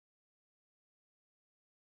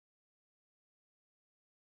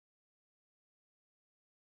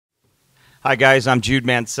Hi guys, I'm Jude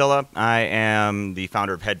Mansilla. I am the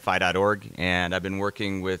founder of Headphone.org, and I've been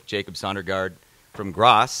working with Jacob Soendergaard from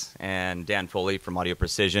G.R.A.S. and Dan Foley from Audio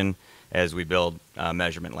Precision as we build a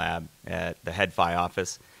measurement lab at the Headphone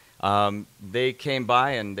office. They came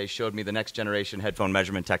by and they showed me the next generation headphone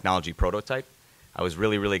measurement technology prototype. I was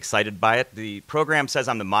really, really excited by it. The program says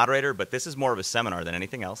I'm the moderator, but this is more of a seminar than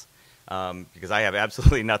anything else because I have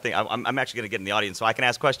absolutely nothing. I'm actually going to get in the audience so I can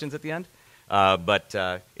ask questions at the end. But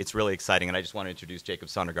it's really exciting, and I just want to introduce Jacob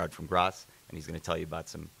Soendergaard from G.R.A.S, and he's going to tell you about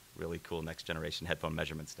some really cool next-generation headphone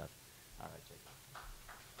measurement stuff. All right, Jacob.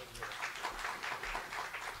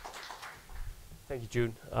 Thank you,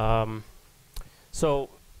 Jude. So,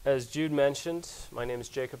 as Jude mentioned, my name is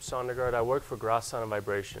Jacob Soendergaard. I work for G.R.A.S Sound and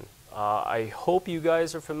Vibration. I hope you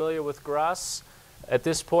guys are familiar with G.R.A.S. At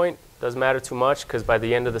this point. Doesn't matter too much, because by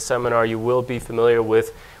the end of the seminar, you will be familiar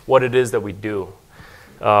with what it is that we do.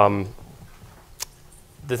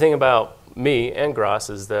 The thing about me and G.R.A.S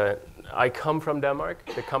is that I come from Denmark.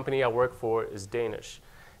 The company I work for is Danish.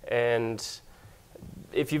 And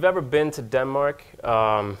if you've ever been to Denmark,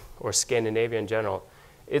 or Scandinavia in general,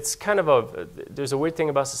 it's kind of there's a weird thing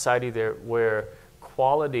about society there where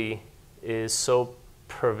quality is so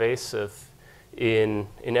pervasive in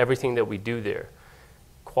everything that we do there.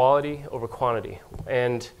 Quality over quantity.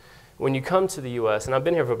 And when you come to the US, and I've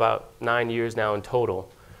been here for about 9 years now in total,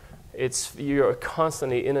 you're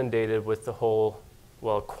constantly inundated with the whole,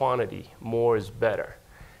 well, quantity, more is better,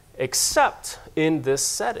 except in this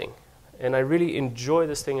setting. And I really enjoy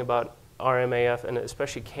this thing about RMAF and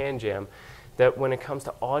especially CanJam, that when it comes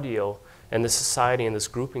to audio and the society and this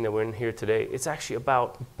grouping that we're in here today, it's actually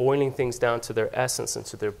about boiling things down to their essence and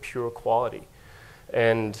to their pure quality.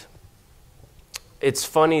 And it's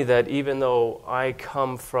funny that even though I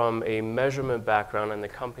come from a measurement background and the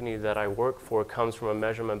company that I work for comes from a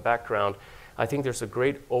measurement background, I think there's a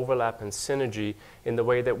great overlap and synergy in the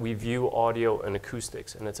way that we view audio and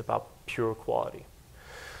acoustics, and it's about pure quality.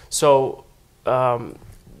 So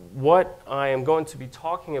what I am going to be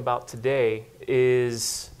talking about today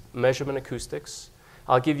is measurement acoustics.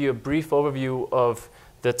 I'll give you a brief overview of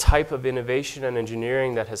the type of innovation and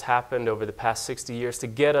engineering that has happened over the past 60 years to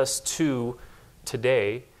get us to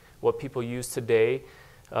today, what people use today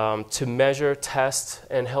to measure, test,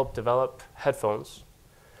 and help develop headphones.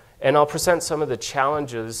 And I'll present some of the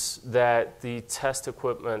challenges that the test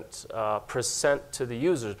equipment present to the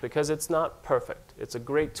users, because it's not perfect. It's a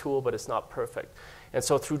great tool, but it's not perfect. And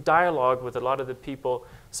so through dialogue with a lot of the people,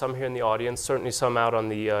 some here in the audience, certainly some out on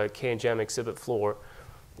the CanJam exhibit floor,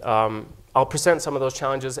 I'll present some of those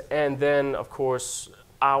challenges, and then, of course,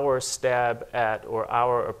 our stab at, or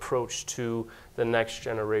our approach to the next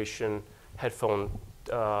generation headphone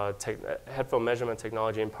measurement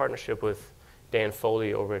technology in partnership with Dan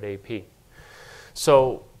Foley over at AP.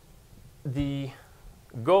 So the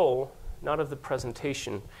goal, not of the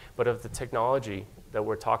presentation, but of the technology that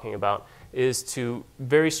we're talking about, is to,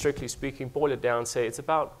 very strictly speaking, boil it down and say it's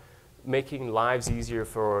about making lives easier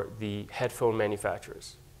for the headphone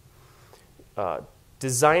manufacturers.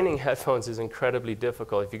 Designing headphones is incredibly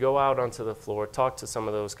difficult. If you go out onto the floor, talk to some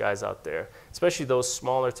of those guys out there, especially those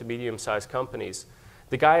smaller to medium-sized companies.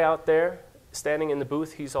 The guy out there standing in the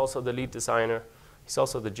booth, he's also the lead designer, he's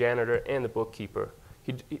also the janitor and the bookkeeper.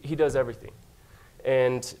 He does everything.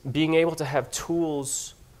 And being able to have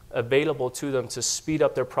tools available to them to speed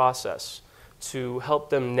up their process, to help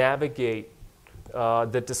them navigate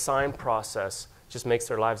the design process, just makes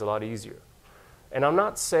their lives a lot easier. And I'm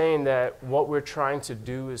not saying that what we're trying to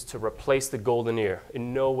do is to replace the golden ear.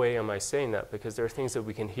 In no way am I saying that, because there are things that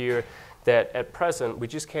we can hear that at present we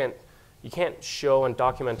just can't, you can't show and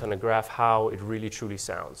document on a graph how it really truly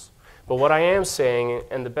sounds. But what I am saying,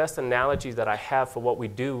 and the best analogy that I have for what we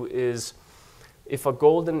do, is if a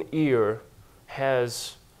golden ear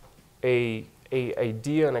has an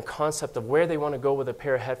idea and a concept of where they want to go with a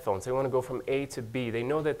pair of headphones, they want to go from A to B, they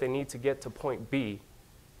know that they need to get to point B.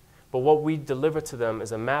 But what we deliver to them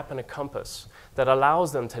is a map and a compass that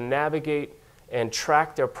allows them to navigate and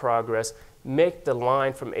track their progress, make the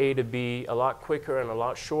line from A to B a lot quicker and a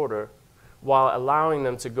lot shorter, while allowing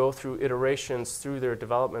them to go through iterations through their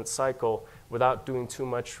development cycle without doing too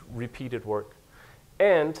much repeated work.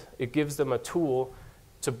 And it gives them a tool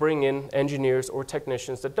to bring in engineers or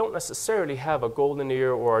technicians that don't necessarily have a golden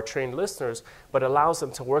ear or are trained listeners, but allows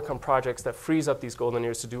them to work on projects that frees up these golden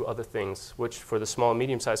ears to do other things, which for the small,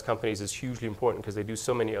 medium-sized companies is hugely important because they do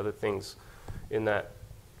so many other things in their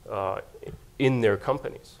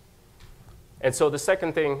companies. And so the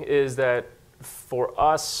second thing is that for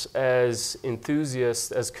us as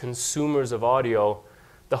enthusiasts, as consumers of audio,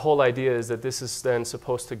 the whole idea is that this is then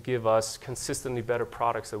supposed to give us consistently better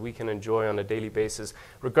products that we can enjoy on a daily basis,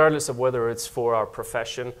 regardless of whether it's for our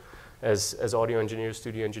profession as audio engineers,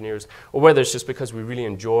 studio engineers, or whether it's just because we really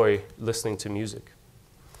enjoy listening to music.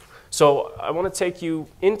 So I want to take you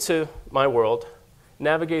into my world,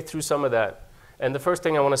 navigate through some of that. And the first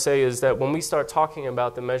thing I want to say is that when we start talking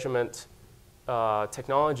about the measurement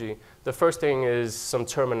technology, the first thing is some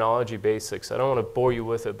terminology basics. I don't want to bore you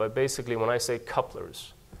with it, but basically when I say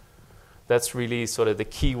couplers, that's really sort of the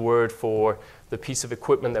key word for the piece of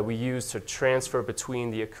equipment that we use to transfer between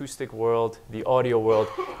the acoustic world, the audio world,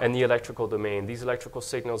 and the electrical domain. These electrical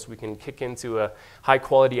signals we can kick into a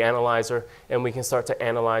high-quality analyzer, and we can start to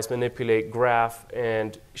analyze, manipulate, graph,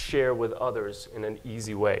 and share with others in an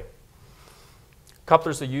easy way.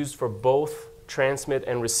 Couplers are used for both transmit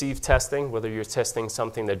and receive testing, whether you're testing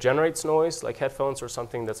something that generates noise, like headphones, or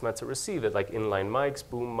something that's meant to receive it, like inline mics,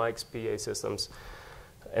 boom mics, PA systems,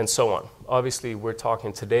 and so on. Obviously, we're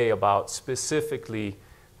talking today about specifically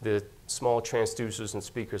the small transducers and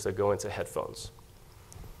speakers that go into headphones.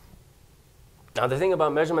 Now, the thing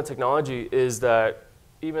about measurement technology is that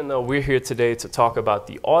even though we're here today to talk about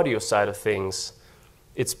the audio side of things,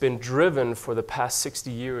 it's been driven for the past 60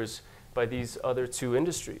 years by these other two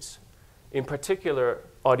industries. In particular,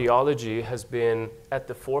 audiology has been at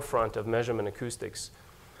the forefront of measurement acoustics.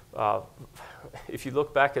 If you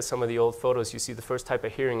look back at some of the old photos, you see the first type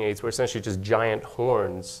of hearing aids were essentially just giant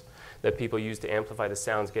horns that people used to amplify the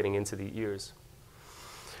sounds getting into the ears.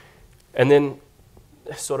 And then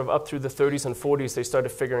sort of up through the 30s and 40s, they started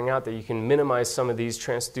figuring out that you can minimize some of these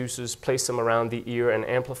transducers, place them around the ear, and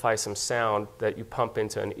amplify some sound that you pump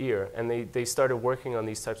into an ear. And they started working on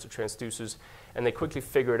these types of transducers, and they quickly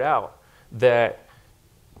figured out that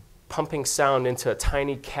pumping sound into a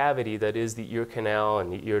tiny cavity that is the ear canal and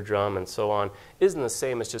the eardrum and so on isn't the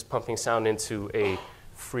same as just pumping sound into a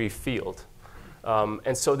free field.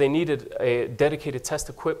 And so they needed a dedicated test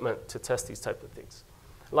equipment to test these type of things.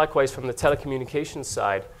 Likewise, from the telecommunications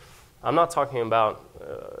side, I'm not talking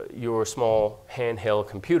about your small handheld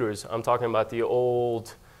computers. I'm talking about the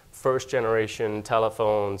old first generation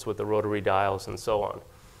telephones with the rotary dials and so on.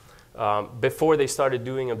 Before they started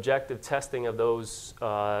doing objective testing of those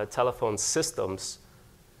telephone systems,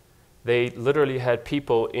 they literally had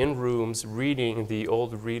people in rooms reading the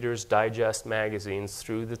old Reader's Digest magazines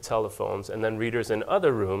through the telephones, and then readers in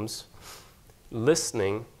other rooms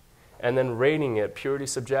listening and then rating it purely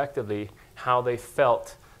subjectively how they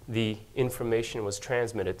felt the information was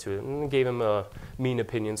transmitted to it. And gave them a mean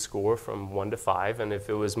opinion score from 1 to 5, and if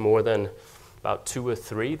it was more than about 2 or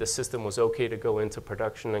 3, the system was okay to go into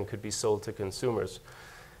production and could be sold to consumers.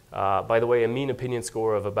 By the way, a mean opinion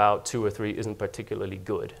score of about 2 or 3 isn't particularly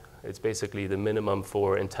good. It's basically the minimum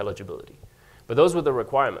for intelligibility. But those were the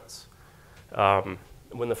requirements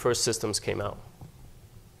when the first systems came out.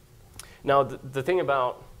 Now, the thing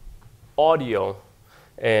about audio,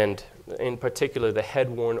 and in particular the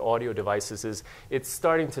head-worn audio devices, is it's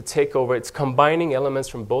starting to take over. It's combining elements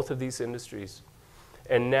from both of these industries.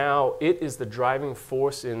 And now it is the driving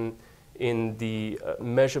force in the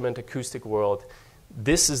measurement acoustic world.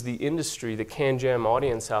 This is the industry, the CanJam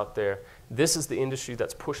audience out there, this is the industry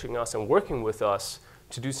that's pushing us and working with us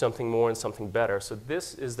to do something more and something better. So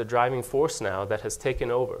this is the driving force now that has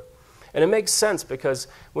taken over. And it makes sense because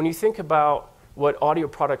when you think about what audio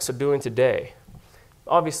products are doing today,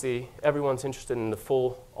 obviously everyone's interested in the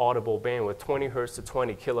full audible bandwidth, 20 hertz to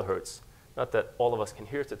 20 kilohertz. Not that all of us can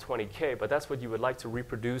hear to 20K, but that's what you would like to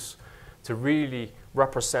reproduce to really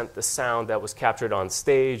represent the sound that was captured on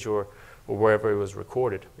stage or wherever it was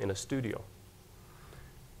recorded in a studio.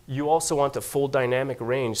 You also want a full dynamic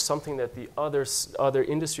range, something that the other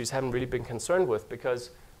industries haven't really been concerned with,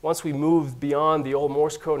 because once we moved beyond the old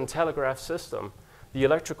Morse code and telegraph system, the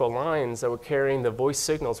electrical lines that were carrying the voice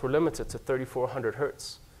signals were limited to 3,400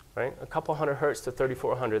 hertz, right? A couple hundred hertz to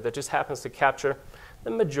 3,400 that just happens to capture the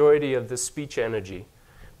majority of the speech energy.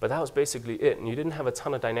 But that was basically it, and you didn't have a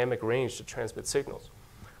ton of dynamic range to transmit signals.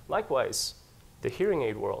 Likewise, the hearing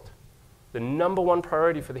aid world. The #1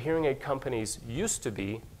 priority for the hearing aid companies used to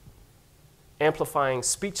be amplifying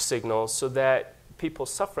speech signals so that people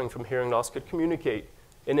suffering from hearing loss could communicate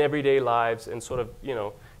in everyday lives and sort of,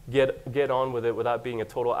 get on with it without being a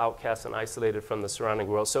total outcast and isolated from the surrounding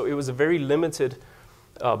world. So it was a very limited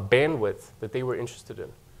bandwidth that they were interested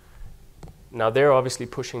in. Now, they're obviously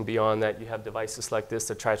pushing beyond that. You have devices like this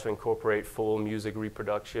that try to incorporate full music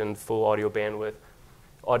reproduction, full audio bandwidth.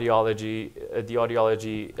 The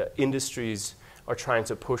audiology industries are trying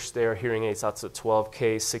to push their hearing aids out to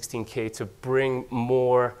 12K, 16K to bring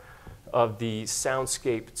more of the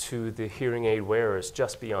soundscape to the hearing aid wearers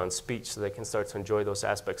just beyond speech, so they can start to enjoy those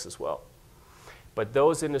aspects as well. But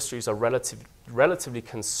those industries are relatively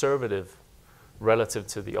conservative relative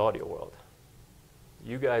to the audio world.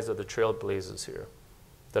 You guys are the trailblazers here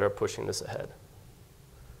that are pushing this ahead.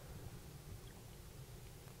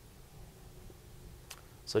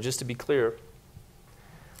 So just to be clear,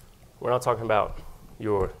 we're not talking about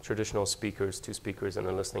your traditional speakers, 2 speakers in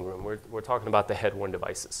a listening room. We're talking about the head-worn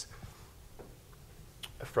devices,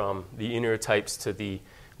 from the in-ear types to the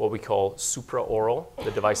what we call supraoral, the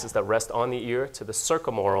devices that rest on the ear, to the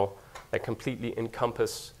circumoral that completely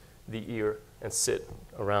encompass the ear and sit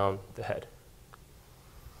around the head.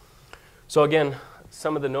 So again,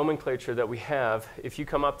 some of the nomenclature that we have, if you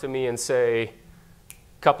come up to me and say,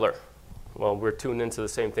 coupler, well, we're tuned into the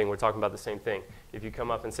same thing. We're talking about the same thing. If you come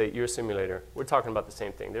up and say ear simulator, we're talking about the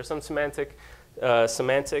same thing. There's some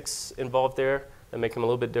semantics involved there that make them a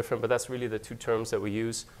little bit different, but that's really the 2 terms that we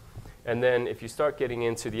use. And then if you start getting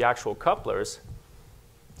into the actual couplers,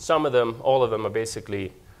 some of them, all of them, are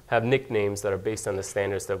basically have nicknames that are based on the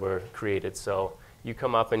standards that were created. So you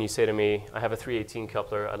come up and you say to me, I have a 318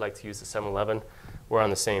 coupler. I'd like to use the 711. We're on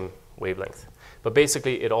the same wavelength. But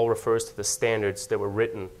basically, it all refers to the standards that were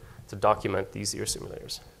written to document these ear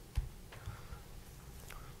simulators.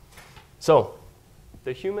 So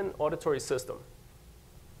the human auditory system,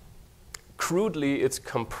 crudely, it's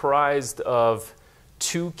comprised of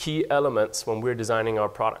 2 key elements when we're designing our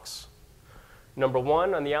products. Number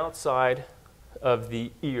 1, on the outside of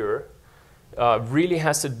the ear, really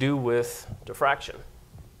has to do with diffraction.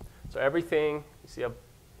 So everything, you see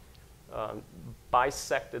I've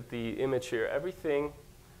bisected the image here, everything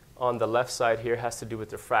on the left side here has to do with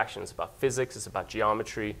diffraction. It's about physics, it's about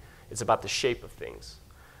geometry, it's about the shape of things.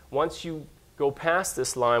 Once you go past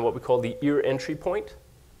this line, what we call the ear entry point,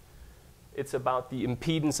 it's about the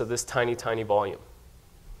impedance of this tiny, tiny volume.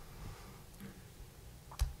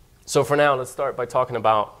 So for now, let's start by talking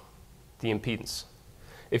about the impedance.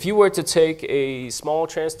 If you were to take a small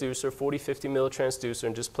transducer, 40, 50 mil transducer,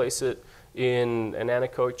 and just place it in an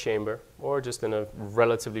anechoic chamber, or just in a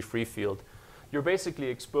relatively free field, you're basically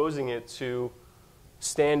exposing it to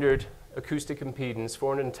standard acoustic impedance,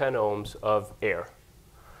 410 ohms of air.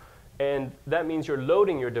 And that means you're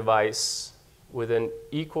loading your device with an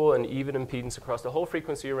equal and even impedance across the whole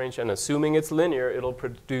frequency range, and assuming it's linear, it'll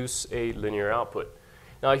produce a linear output.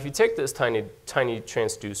 Now, if you take this tiny, tiny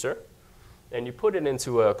transducer and you put it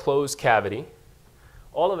into a closed cavity,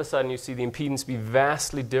 all of a sudden you see the impedance be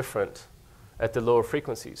vastly different at the lower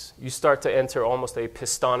frequencies. You start to enter almost a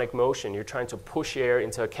pistonic motion. You're trying to push air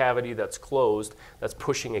into a cavity that's closed, that's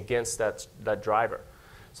pushing against that driver.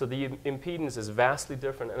 So the impedance is vastly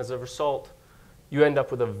different, and as a result, you end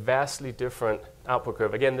up with a vastly different output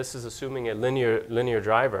curve. Again, this is assuming a linear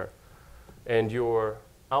driver, and your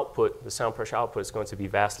output, the sound pressure output, is going to be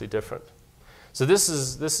vastly different. So this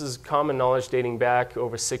is common knowledge dating back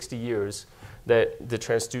over 60 years that the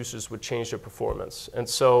transducers would change their performance. And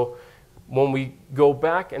so when we go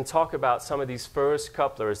back and talk about some of these first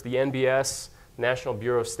couplers, the NBS, National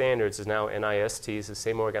Bureau of Standards, is now NIST, it's the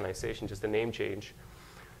same organization, just a name change.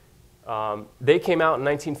 They came out in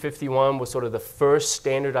 1951 with sort of the first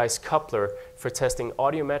standardized coupler for testing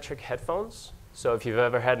audiometric headphones. So if you've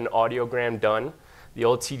ever had an audiogram done, the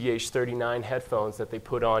old TDH39 headphones that they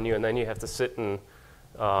put on you, and then you have to sit and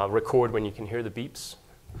record when you can hear the beeps.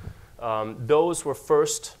 Those were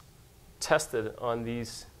first tested on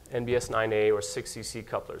these NBS 9A or 6cc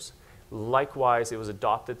couplers. Likewise, it was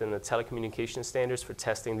adopted in the telecommunication standards for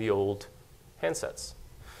testing the old handsets.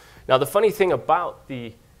 Now, the funny thing about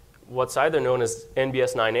what's either known as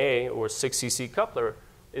NBS 9A or 6cc coupler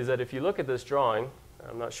is that if you look at this drawing,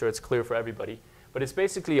 I'm not sure it's clear for everybody, but it's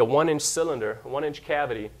basically a 1-inch cylinder, a 1-inch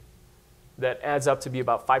cavity that adds up to be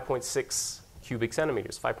about 5.6 cubic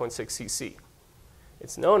centimeters, 5.6 cc.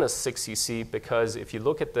 It's known as 6 cc because if you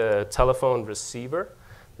look at the telephone receiver,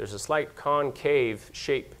 there's a slight concave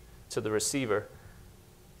shape to the receiver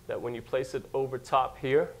that when you place it over top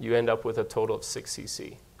here, you end up with a total of 6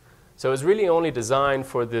 cc. So it's really only designed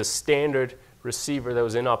for this standard receiver that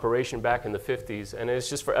was in operation back in the 50s, and it's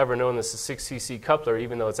just forever known as a 6 cc coupler,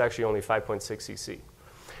 even though it's actually only 5.6 cc.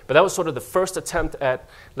 But that was sort of the first attempt at,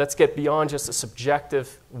 let's get beyond just a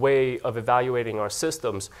subjective way of evaluating our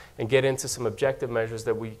systems and get into some objective measures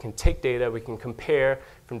that we can take data, we can compare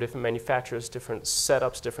from different manufacturers, different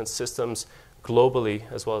setups, different systems,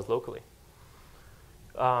 globally as well as locally.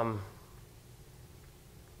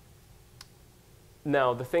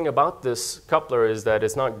 Now, the thing about this coupler is that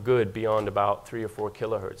it's not good beyond about 3 or 4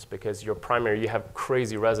 kilohertz because you have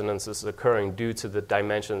crazy resonances occurring due to the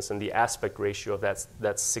dimensions and the aspect ratio of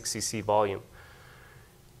that 6 cc volume.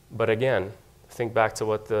 But again, think back to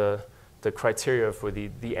what the criteria for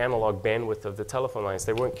the analog bandwidth of the telephone lines.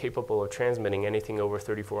 They weren't capable of transmitting anything over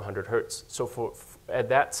 3,400 hertz. So at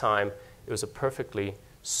that time, it was a perfectly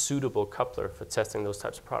suitable coupler for testing those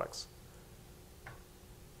types of products.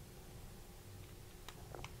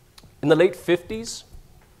 In the late 50s,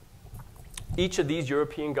 each of these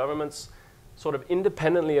European governments, sort of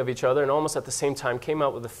independently of each other and almost at the same time, came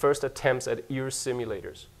out with the first attempts at ear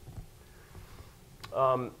simulators.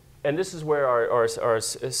 And this is where our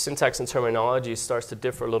syntax and terminology starts to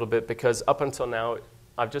differ a little bit because up until now,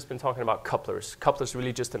 I've just been talking about couplers. Couplers are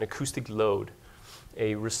really just an acoustic load,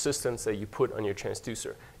 a resistance that you put on your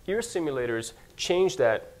transducer. Ear simulators change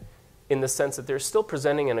that in the sense that they're still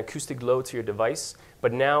presenting an acoustic load to your device,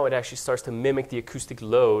 but now it actually starts to mimic the acoustic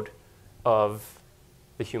load of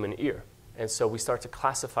the human ear. And so we start to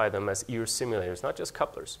classify them as ear simulators, not just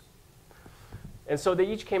couplers. And so they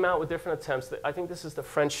each came out with different attempts. I think this is the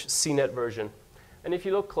French CNET version. And if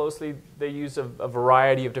you look closely, they use a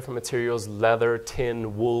variety of different materials: leather,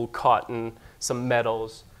 tin, wool, cotton, some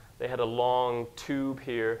metals. They had a long tube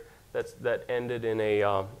here that ended in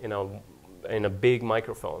a big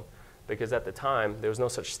microphone. Because at the time, there was no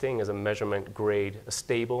such thing as a measurement grade, a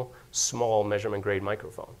stable, small measurement grade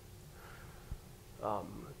microphone.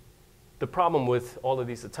 The problem with all of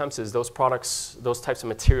these attempts is those types of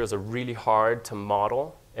materials are really hard to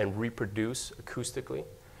model and reproduce acoustically.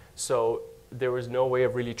 So there was no way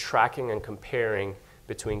of really tracking and comparing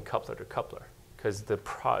between coupler to coupler because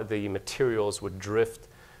the materials would drift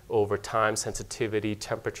over time, sensitivity,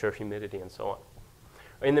 temperature, humidity, and so on.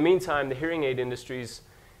 In the meantime, the hearing aid industries,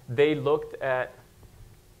 they looked at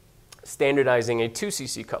standardizing a 2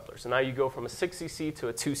 cc coupler. So now you go from a 6 cc to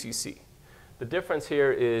a 2 cc. The difference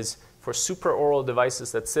here is for supraoral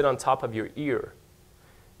devices that sit on top of your ear,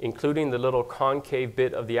 including the little concave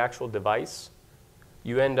bit of the actual device,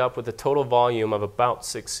 you end up with a total volume of about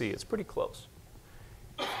 6C. It's pretty close.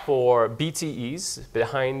 For BTEs,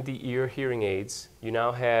 behind the ear hearing aids, you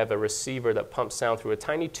now have a receiver that pumps sound through a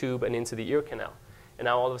tiny tube and into the ear canal. And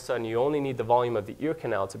now all of a sudden, you only need the volume of the ear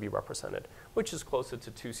canal to be represented, which is closer to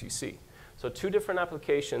 2 cc. So 2 different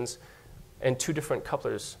applications and 2 different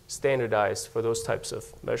couplers standardized for those types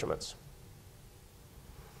of measurements.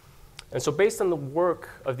 And so based on the work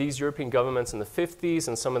of these European governments in the 50s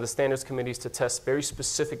and some of the standards committees to test very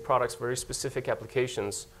specific products, very specific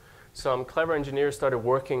applications, some clever engineers started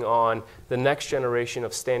working on the next generation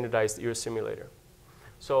of standardized ear simulator.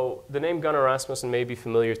 So the name Gunnar Rasmussen may be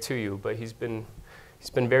familiar to you, but he's been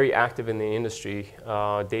very active in the industry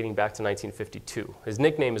dating back to 1952. His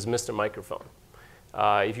nickname is Mr. Microphone.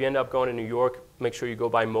 If you end up going to New York, make sure you go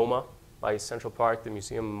by MoMA, by Central Park, the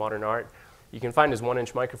Museum of Modern Art. You can find his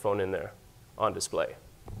 1-inch microphone in there on display,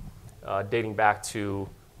 dating back to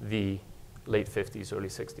the late 50s, early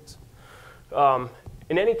 60s.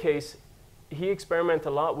 In any case, he experimented a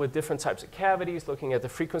lot with different types of cavities, looking at the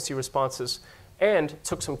frequency responses, and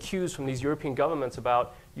took some cues from these European governments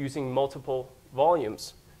about using multiple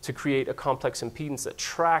volumes to create a complex impedance that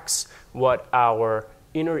tracks what our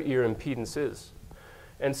inner ear impedance is.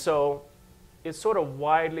 And so it's sort of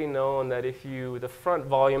widely known that if the front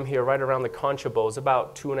volume here right around the concha bowl is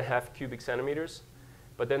about 2.5 cubic centimeters,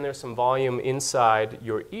 but then there's some volume inside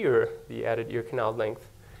your ear, the added ear canal length,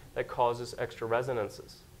 that causes extra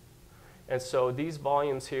resonances. And so these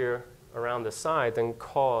volumes here around the side then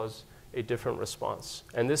cause a different response.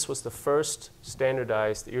 And this was the first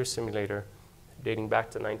standardized ear simulator dating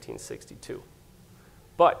back to 1962.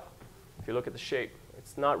 But if you look at the shape,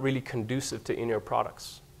 it's not really conducive to in-ear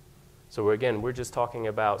products. So we're just talking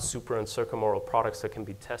about supra and circumoral products that can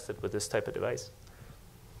be tested with this type of device.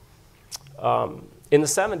 In the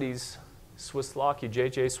 70s,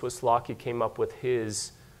 J.J. Swisslocki came up with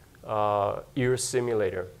his ear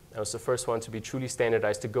simulator. That was the first one to be truly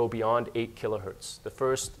standardized to go beyond 8 kilohertz. The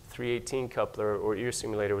first 318 coupler or ear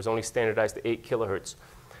simulator was only standardized to 8 kilohertz,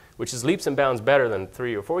 which is leaps and bounds better than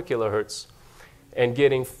 3 or 4 kilohertz, and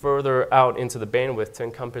getting further out into the bandwidth to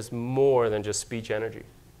encompass more than just speech energy.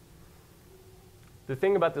 The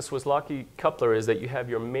thing about the Swisslocki coupler is that you have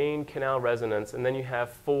your main canal resonance, and then you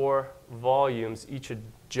have 4 volumes, each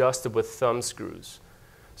adjusted with thumb screws.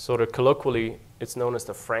 Sort of colloquially, it's known as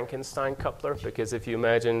the Frankenstein coupler, because if you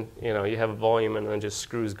imagine, you have a volume and then just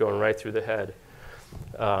screws going right through the head.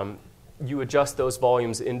 You adjust those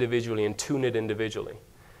volumes individually and tune it individually.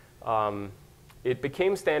 it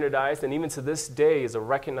became standardized, and even to this day is a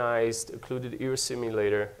recognized occluded ear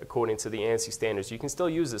simulator according to the ANSI standards. You can still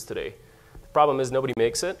use this today. The problem is nobody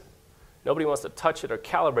makes it. Nobody wants to touch it or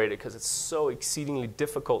calibrate it because it's so exceedingly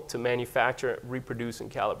difficult to manufacture, reproduce,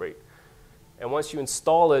 and calibrate. And once you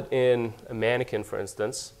install it in a mannequin, for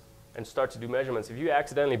instance, and start to do measurements, if you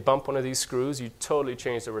accidentally bump one of these screws, you totally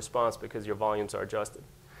change the response because your volumes are adjusted.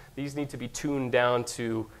 These need to be tuned down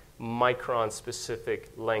to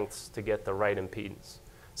micron-specific lengths to get the right impedance.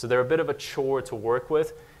 So they're a bit of a chore to work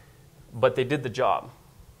with, but they did the job.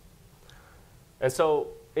 And so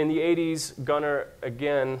in the 80s, Gunnar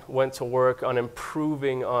again went to work on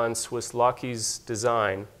improving on Swiss Lucky's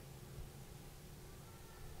design.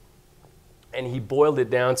 And he boiled it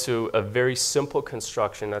down to a very simple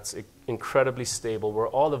construction that's incredibly stable, where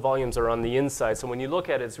all the volumes are on the inside. So when you look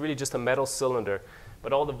at it, it's really just a metal cylinder,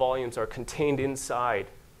 but all the volumes are contained inside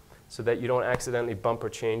so that you don't accidentally bump or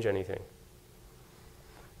change anything.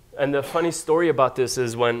 And the funny story about this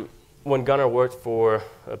is when Gunnar worked for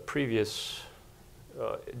a previous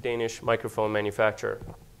Danish microphone manufacturer,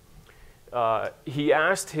 he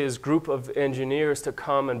asked his group of engineers to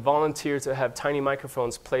come and volunteer to have tiny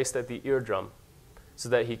microphones placed at the eardrum so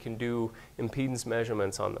that he can do impedance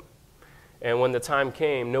measurements on them. And when the time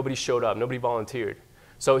came, nobody showed up, nobody volunteered.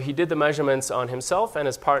 So he did the measurements on himself and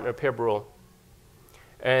his partner, Per Brule.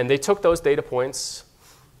 And they took those data points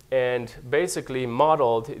and basically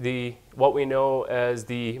modeled what we know as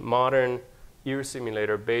the modern ear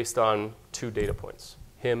simulator based on 2 data points,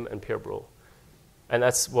 him and Per Brule. And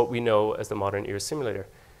that's what we know as the modern ear simulator.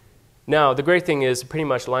 Now, the great thing is it pretty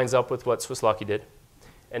much lines up with what Swiss Lucky did.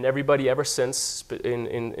 And everybody ever since,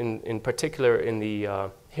 in particular in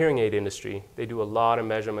the hearing aid industry, they do a lot of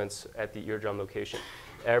measurements at the eardrum location.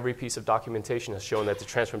 Every piece of documentation has shown that the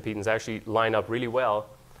transfer impedance actually line up really well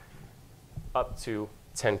up to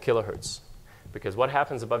 10 kilohertz. Because what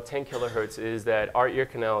happens above 10 kilohertz is that our ear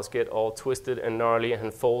canals get all twisted and gnarly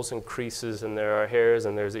and folds and creases, and there are hairs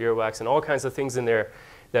and there's earwax and all kinds of things in there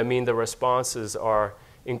that mean the responses are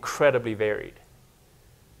incredibly varied.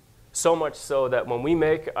 So much so that when we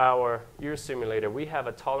make our ear simulator, we have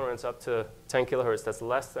a tolerance up to 10 kilohertz that's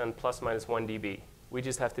less than plus minus 1 dB. We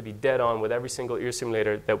just have to be dead on with every single ear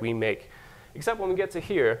simulator that we make. Except when we get to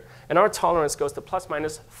here, and our tolerance goes to plus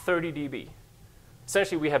minus 30 dB.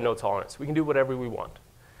 Essentially, we have no tolerance. We can do whatever we want.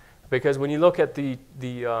 Because when you look at the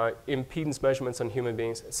impedance measurements on human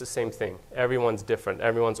beings, it's the same thing. Everyone's different.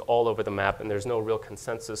 Everyone's all over the map, and there's no real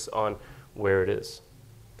consensus on where it is.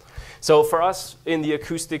 So for us in the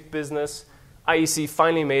acoustic business, IEC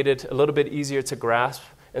finally made it a little bit easier to grasp.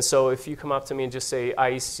 And so if you come up to me and just say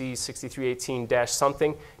IEC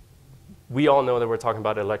 6318-something, we all know that we're talking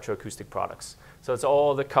about electroacoustic products. So it's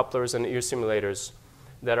all the couplers and ear simulators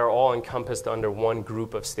that are all encompassed under one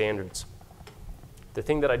group of standards. The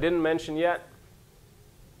thing that I didn't mention yet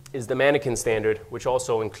is the mannequin standard, which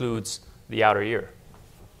also includes the outer ear.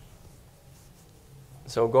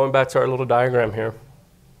 So going back to our little diagram here,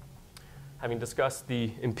 having discussed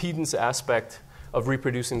the impedance aspect of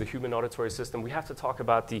reproducing the human auditory system, we have to talk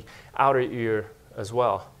about the outer ear as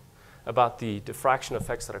well, about the diffraction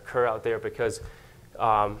effects that occur out there, because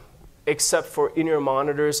except for in-ear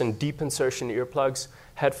monitors and deep insertion earplugs,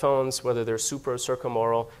 headphones, whether they're super or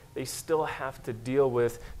circumaural, they still have to deal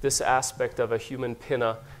with this aspect of a human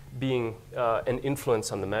pinna being an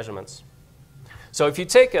influence on the measurements. So if you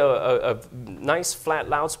take a nice flat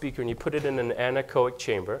loudspeaker and you put it in an anechoic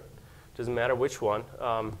chamber, doesn't matter which one,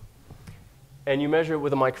 and you measure it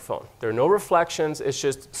with a microphone. There are no reflections, it's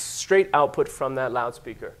just straight output from that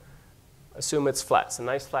loudspeaker. Assume it's flat, it's a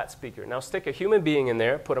nice flat speaker. Now stick a human being in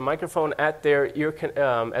there, put a microphone at their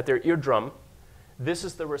eardrum. This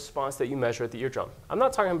is the response that you measure at the eardrum. I'm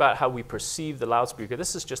not talking about how we perceive the loudspeaker.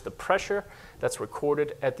 This is just the pressure that's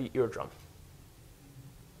recorded at the eardrum.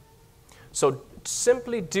 So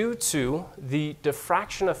simply due to the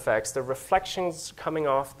diffraction effects, the reflections coming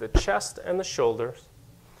off the chest and the shoulders,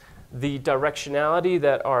 the directionality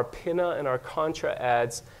that our pinna and our contra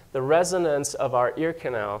adds, the resonance of our ear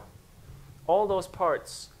canal, all those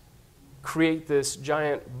parts create this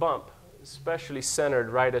giant bump, especially centered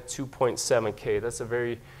right at 2.7K. That's a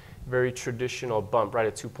very, very traditional bump right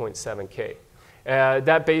at 2.7K.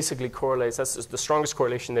 That basically correlates, that's the strongest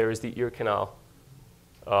correlation there is the ear canal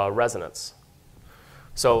resonance.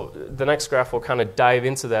 So the next graph will kind of dive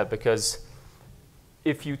into that, because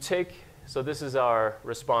if you take, so this is our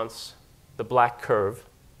response, the black curve,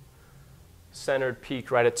 centered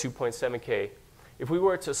peak right at 2.7K. If we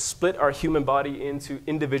were to split our human body into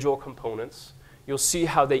individual components, you'll see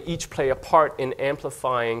how they each play a part in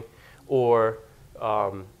amplifying or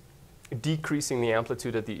decreasing the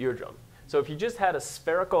amplitude at the eardrum. So if you just had a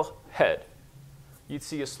spherical head, you'd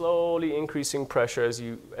see a slowly increasing pressure as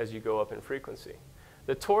you go up in frequency.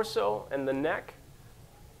 The torso and the neck,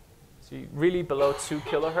 so really below 2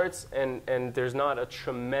 kilohertz, and there's not a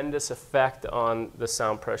tremendous effect on the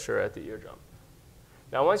sound pressure at the eardrum.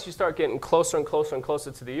 Now, once you start getting closer and closer and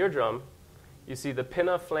closer to the eardrum, you see the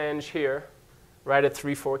pinna flange here, right at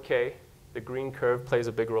 3/4K. The green curve plays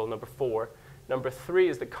a big role, number 4. Number 3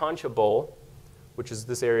 is the concha bowl, which is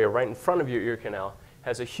this area right in front of your ear canal,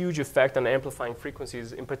 has a huge effect on amplifying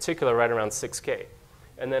frequencies, in particular right around 6K.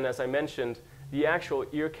 And then, as I mentioned, the actual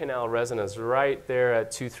ear canal resonance right there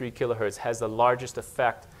at 2-3 kilohertz has the largest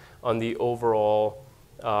effect on the overall,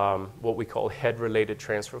 what we call head-related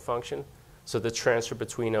transfer function. So the transfer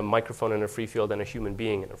between a microphone in a free field and a human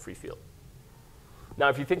being in a free field. Now,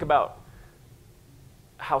 if you think about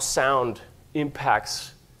how sound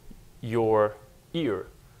impacts your ear,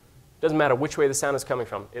 it doesn't matter which way the sound is coming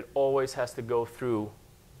from. It always has to go through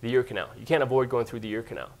the ear canal. You can't avoid going through the ear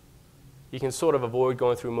canal. You can sort of avoid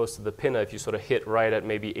going through most of the pinna if you sort of hit right at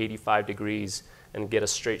maybe 85 degrees and get a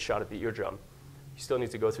straight shot at the eardrum. You still need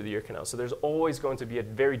to go through the ear canal. So there's always going to be a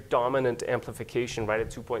very dominant amplification right at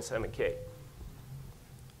 2.7K.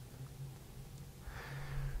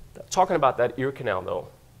 Talking about that ear canal, though,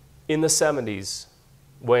 in the 70s,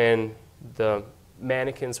 when the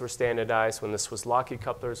mannequins were standardized, when the Swiss-Locky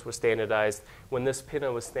couplers were standardized, when this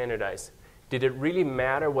pinna was standardized, did it really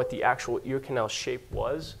matter what the actual ear canal shape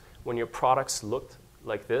was when your products looked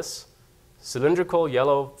like this? Cylindrical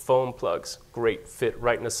yellow foam plugs, great, fit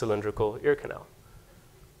right in a cylindrical ear canal.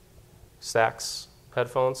 Stacks,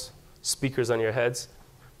 headphones, speakers on your heads,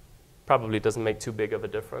 probably doesn't make too big of a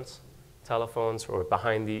difference. Telephones or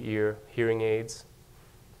behind the ear hearing aids,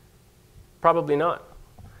 probably not.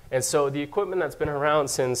 And so the equipment that's been around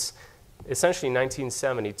since essentially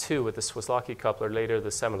 1972 with the Swiss-Locky coupler, later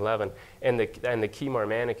the 711, and the Kemar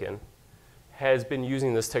mannequin, has been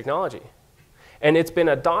using this technology. And it's been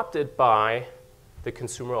adopted by the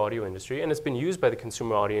consumer audio industry, and it's been used by the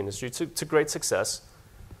consumer audio industry to great success.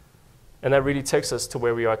 And that really takes us to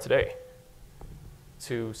where we are today,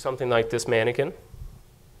 to something like this mannequin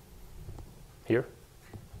here,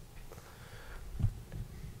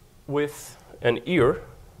 with an ear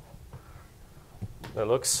that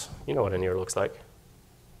looks, you know what an ear looks like,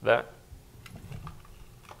 that,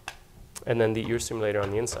 and then the ear simulator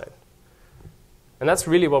on the inside. And that's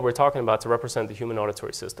really what we're talking about to represent the human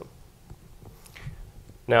auditory system.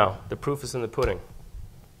 Now, the proof is in the pudding.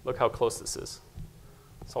 Look how close this is.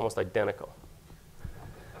 It's almost identical.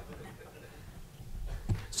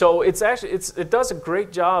 So it does a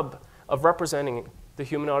great job of representing the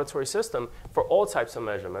human auditory system for all types of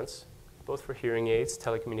measurements, both for hearing aids,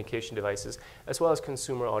 telecommunication devices, as well as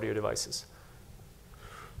consumer audio devices.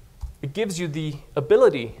 It gives you the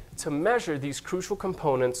ability to measure these crucial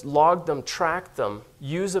components, log them, track them,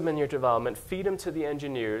 use them in your development, feed them to the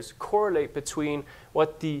engineers, correlate between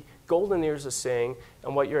what the golden ears are saying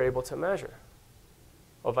and what you're able to measure.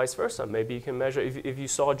 Or vice versa. Maybe you can measure, if you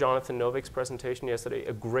saw Jonathan Novik's presentation yesterday,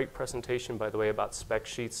 a great presentation, by the way, about spec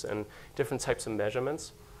sheets and different types of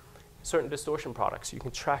measurements. Certain distortion products, you can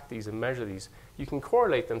track these and measure these. You can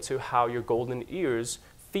correlate them to how your golden ears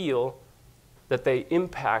feel that they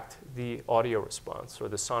impact the audio response or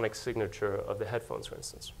the sonic signature of the headphones, for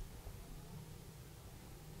instance.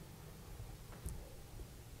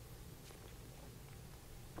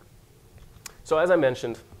 So as I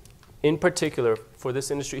mentioned, in particular, for this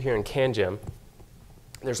industry here in CanGem,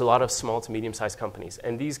 there's a lot of small to medium-sized companies,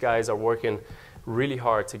 and these guys are working really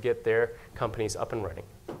hard to get their companies up and running.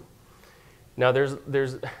 Now, there's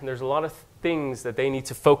a lot of things that they need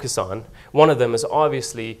to focus on. One of them is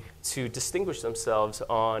obviously to distinguish themselves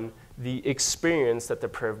on the experience that they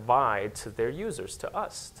provide to their users, to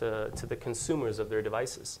us, to the consumers of their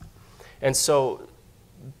devices. And so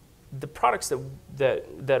the products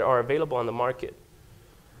that are available on the market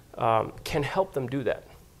can help them do that.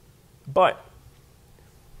 But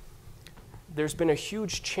there's been a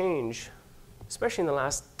huge change, especially in the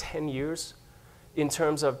last 10 years, in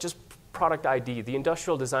terms of just product ID, the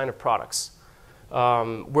industrial design of products.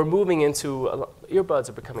 We're moving into, earbuds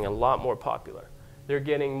are becoming a lot more popular. They're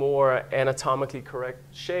getting more anatomically correct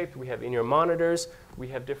shaped. We have in-ear monitors. We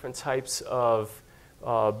have different types of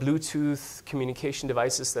Bluetooth communication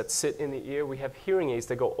devices that sit in the ear. We have hearing aids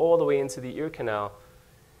that go all the way into the ear canal,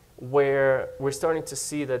 where we're starting to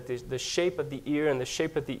see that the shape of the ear and the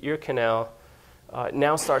shape of the ear canal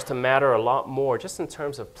now starts to matter a lot more, just in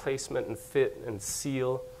terms of placement and fit and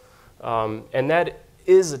seal. And that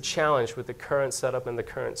is a challenge with the current setup and the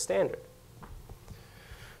current standard.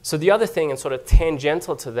 So the other thing, and sort of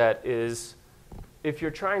tangential to that, is if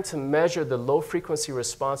you're trying to measure the low frequency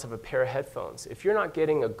response of a pair of headphones, if you're not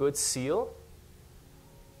getting a good seal,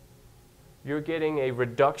 you're getting a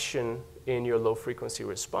reduction in your low frequency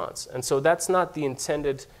response. And so that's not the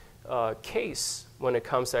intended case when it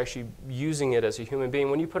comes to actually using it as a human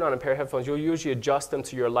being. When you put on a pair of headphones, you'll usually adjust them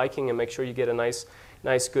to your liking and make sure you get a nice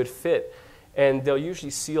good fit. And they'll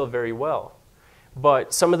usually seal very well.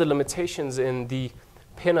 But some of the limitations in the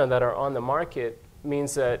pinna that are on the market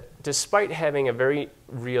means that despite having a very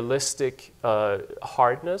realistic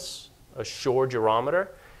hardness, a Shore gyrometer,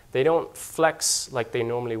 they don't flex like they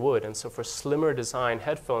normally would. And so for slimmer design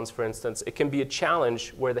headphones, for instance, it can be a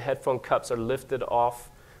challenge where the headphone cups are lifted off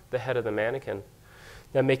the head of the mannequin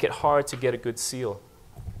that make it hard to get a good seal.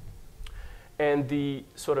 And the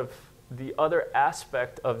other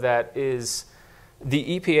aspect of that is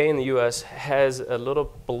the EPA in the US has a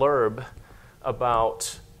little blurb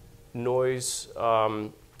about noise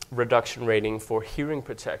reduction rating for hearing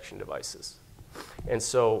protection devices. And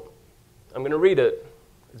so I'm going to read it.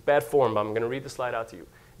 It's bad form, but I'm going to read the slide out to you.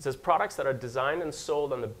 It says, products that are designed and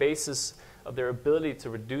sold on the basis of their ability to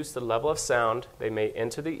reduce the level of sound they may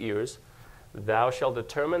enter the ears, thou shalt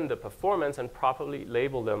determine the performance and properly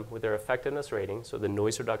label them with their effectiveness rating, so the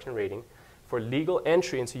noise reduction rating, for legal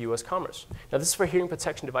entry into U.S. commerce. Now, this is for hearing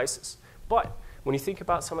protection devices. But when you think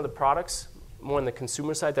about some of the products more on the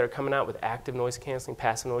consumer side that are coming out with active noise canceling,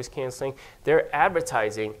 passive noise canceling, they're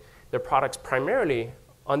advertising their products primarily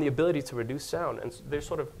on the ability to reduce sound. And they're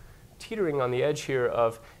sort of teetering on the edge here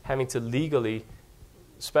of having to legally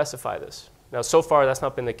specify this. Now, so far, that's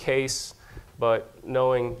not been the case, but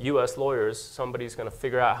knowing US lawyers, somebody's going to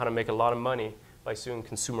figure out how to make a lot of money by suing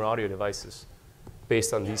consumer audio devices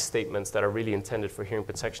based on these statements that are really intended for hearing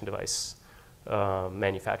protection device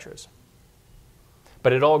manufacturers.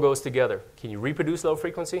 But it all goes together. Can you reproduce low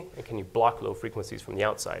frequency, and can you block low frequencies from the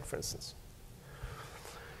outside, for instance?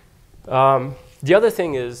 The other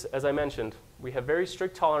thing is, as I mentioned, we have very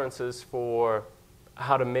strict tolerances for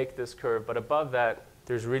how to make this curve, but above that,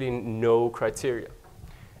 there's really no criteria.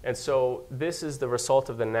 And so this is the result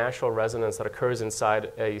of the natural resonance that occurs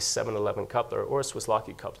inside a 711 coupler or a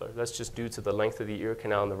Swiss-Lockheed coupler. That's just due to the length of the ear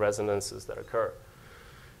canal and the resonances that occur.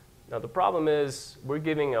 Now, the problem is we're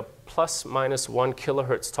giving a plus minus 1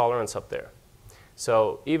 kilohertz tolerance up there.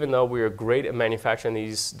 So even though we are great at manufacturing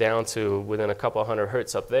these down to within a couple hundred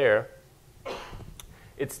hertz up there,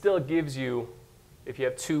 it still gives you, if you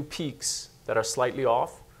have two peaks that are slightly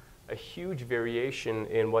off, a huge variation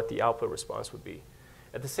in what the output response would be.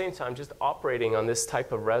 At the same time, just operating on this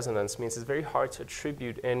type of resonance means it's very hard to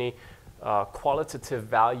attribute any qualitative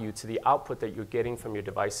value to the output that you're getting from your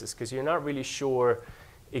devices, because you're not really sure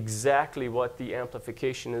exactly what the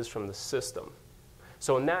amplification is from the system.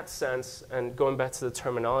 So in that sense, and going back to the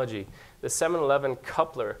terminology, the 711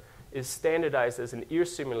 coupler is standardized as an ear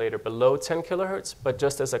simulator below 10 kilohertz, but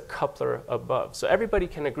just as a coupler above. So everybody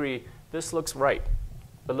can agree this looks right,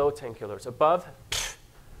 below 10 kilohertz. Above,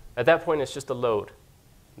 at that point, it's just a load.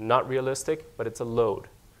 Not realistic, but it's a load.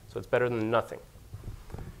 So it's better than nothing.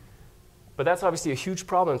 But that's obviously a huge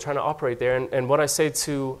problem trying to operate there. And what I say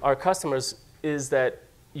to our customers is that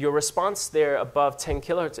your response there above 10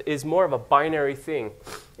 kilohertz is more of a binary thing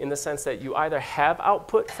in the sense that you either have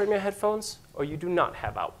output from your headphones or you do not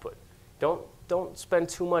have output. Don't spend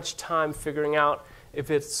too much time figuring out if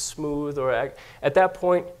it's smooth or at that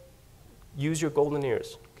point, use your golden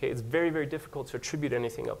ears. Okay? It's very, very difficult to attribute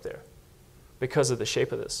anything up there because of the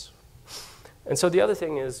shape of this. And so the other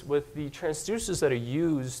thing is with the transducers that are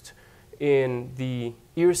used in the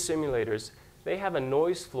ear simulators, they have a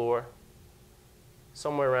noise floor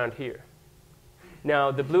somewhere around here.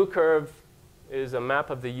 Now, the blue curve is a map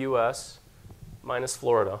of the US minus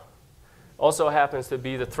Florida. Also happens to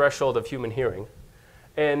be the threshold of human hearing.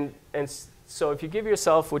 And so if you give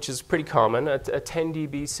yourself, which is pretty common, a 10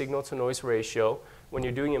 dB signal-to-noise ratio when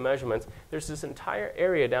you're doing your measurements, there's this entire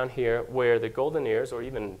area down here where the golden ears, or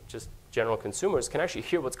even just general consumers, can actually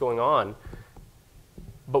hear what's going on,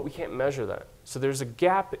 but we can't measure that. So there's a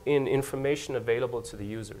gap in information available to the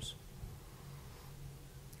users,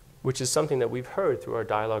 which is something that we've heard through our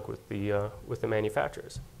dialogue with the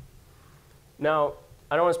manufacturers. Now,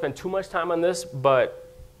 I don't want to spend too much time on this,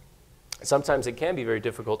 but sometimes it can be very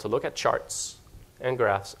difficult to look at charts and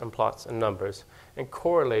graphs and plots and numbers and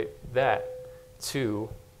correlate that to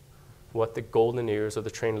what the golden ears of the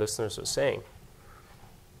trained listeners are saying.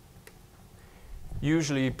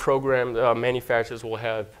 Usually, manufacturers will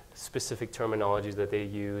have specific terminologies that they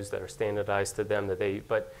use that are standardized to them.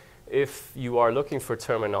 But if you are looking for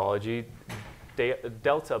terminology,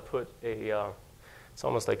 Delta put it's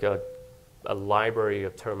almost like a library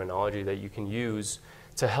of terminology that you can use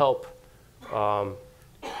to help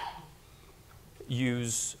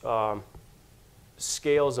use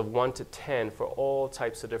scales of 1 to 10 for all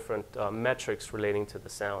types of different metrics relating to the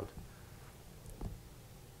sound.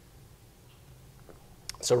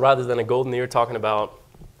 So rather than a golden ear talking about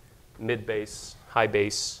mid-bass, high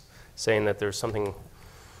bass, saying that there's something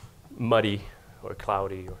muddy or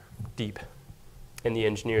cloudy or deep, and the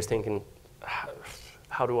engineer's thinking,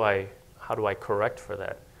 how do I correct for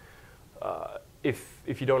that?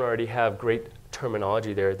 If you don't already have great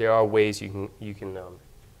terminology there are ways you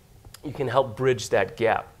can help bridge that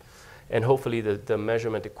gap, and hopefully the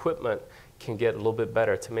measurement equipment can get a little bit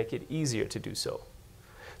better to make it easier to do so.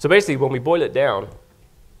 So basically, when we boil it down,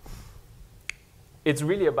 it's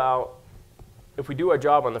really about, if we do our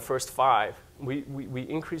job on the first 5, we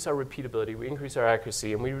increase our repeatability, we increase our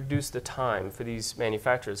accuracy, and we reduce the time for these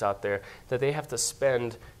manufacturers out there that they have to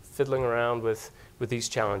spend fiddling around with these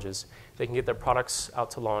challenges. They can get their products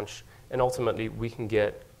out to launch, and ultimately we can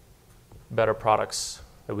get better products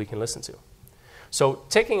that we can listen to. So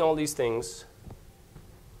taking all these things,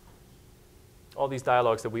 all these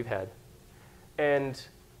dialogues that we've had, and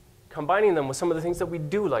combining them with some of the things that we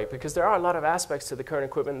do like, because there are a lot of aspects to the current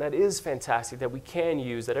equipment that is fantastic, that we can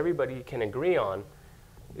use, that everybody can agree on,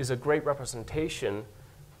 is a great representation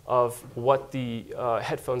of what the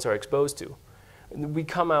headphones are exposed to. And we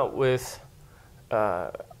come out with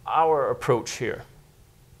our approach here.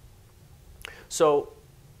 So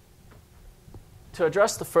to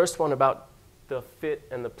address the first one about the fit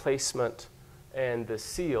and the placement and the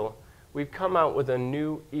seal, we've come out with a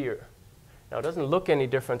new ear. Now, it doesn't look any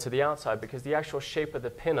different to the outside because the actual shape of the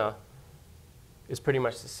pinna is pretty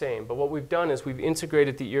much the same. But what we've done is we've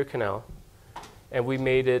integrated the ear canal and we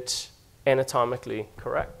made it anatomically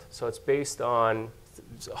correct. So it's based on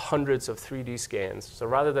hundreds of 3D scans. So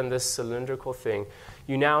rather than this cylindrical thing,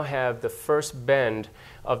 you now have the first bend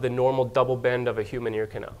of the normal double bend of a human ear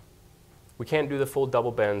canal. We can't do the full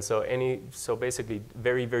double bend, so basically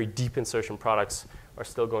very, very deep insertion products are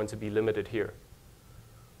still going to be limited here.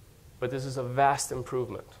 But this is a vast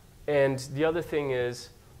improvement. And the other thing is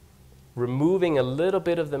removing a little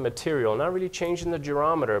bit of the material, not really changing the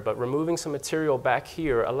geometer, but removing some material back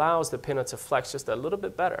here allows the pinna to flex just a little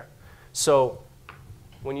bit better. So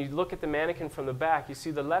when you look at the mannequin from the back, you see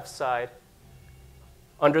the left side,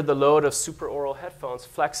 under the load of supraoral headphones,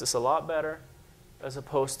 flexes a lot better as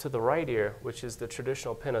opposed to the right ear, which is the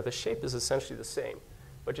traditional pinna. The shape is essentially the same,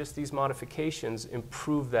 but just these modifications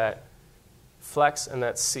improve that flex and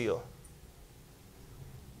that seal.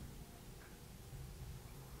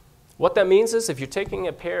 What that means is if you're taking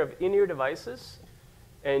a pair of in-ear devices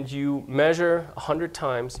and you measure 100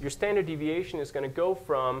 times, your standard deviation is going to go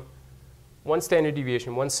from one standard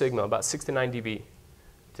deviation, one sigma, about 6 to 9 dB,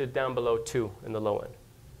 to down below 2 in the low end.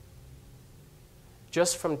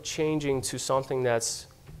 Just from changing to something that's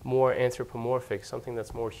more anthropomorphic, something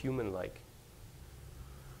that's more human-like.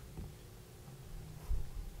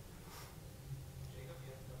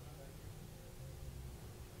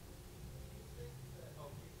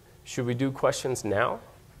 Should we do questions now?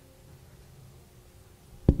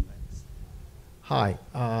 Hi.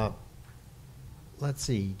 Let's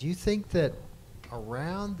see. Do you think that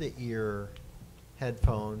around the ear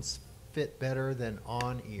headphones fit better than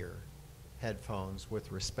on ear headphones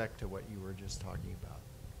with respect to what you were just talking about?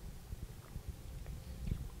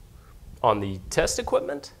 On the test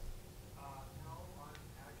equipment? No, on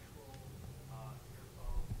actual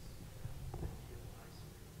earphones.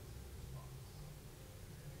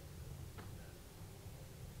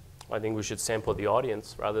 I think we should sample the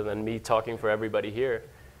audience rather than me talking for everybody here.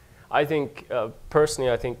 I think, personally,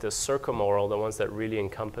 I think the circumoral, the ones that really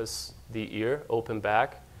encompass the ear, open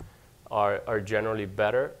back, are generally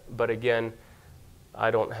better. But again,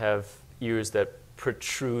 I don't have ears that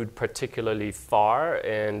protrude particularly far,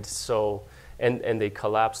 and so and they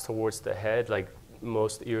collapse towards the head like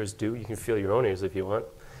most ears do. You can feel your own ears if you want.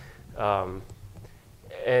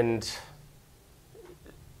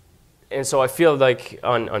 And so I feel like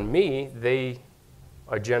on me, they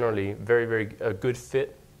are generally very, very a good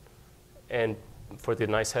fit, and for the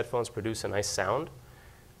nice headphones produce a nice sound.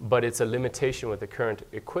 But it's a limitation with the current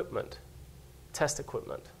equipment, test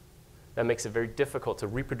equipment, that makes it very difficult to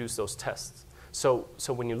reproduce those tests. So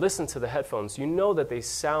when you listen to the headphones, you know that they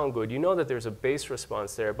sound good. You know that there's a bass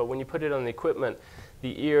response there. But when you put it on the equipment,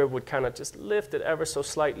 the ear would kind of just lift it ever so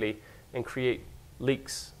slightly and create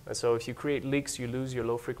leaks. And so if you create leaks, you lose your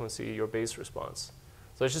low frequency, your bass response.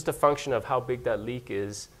 So it's just a function of how big that leak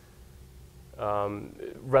is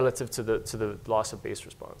relative to the loss of bass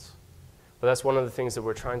response. But that's one of the things that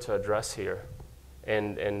we're trying to address here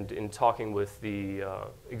and in talking with the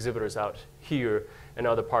exhibitors out here and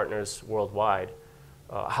other partners worldwide,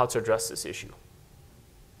 how to address this issue.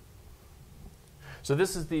 So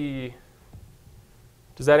this is the,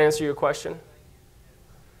 does that answer your question?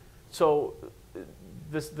 So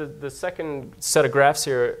the second set of graphs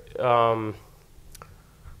here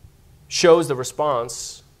shows the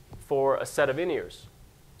response for a set of in-ears.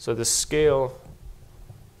 So the scale,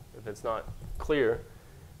 if it's not clear,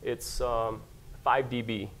 it's 5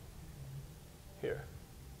 dB here.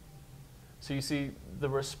 So you see the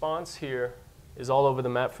response here is all over the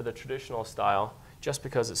map for the traditional style just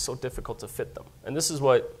because it's so difficult to fit them. And this is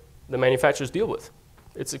what the manufacturers deal with.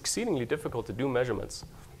 It's exceedingly difficult to do measurements.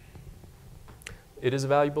 It is a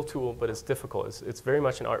valuable tool, but it's difficult. It's very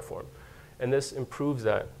much an art form. And this improves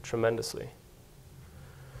that tremendously.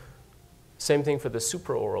 Same thing for the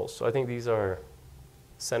supraorals. So I think these are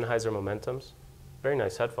Sennheiser Momentums. Very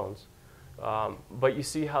nice headphones. But you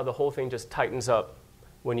see how the whole thing just tightens up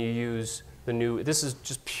when you use the new. This is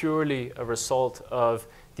just purely a result of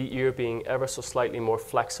the ear being ever so slightly more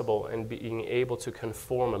flexible and being able to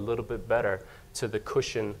conform a little bit better to the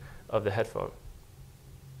cushion of the headphone.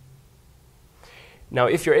 Now,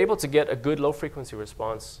 if you're able to get a good low-frequency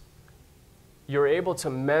response, you're able to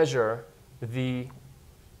measure the,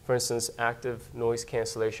 for instance, active noise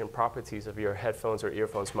cancellation properties of your headphones or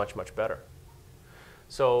earphones much, much better.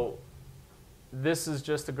 So this is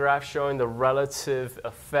just a graph showing the relative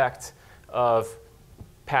effect of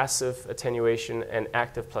passive attenuation and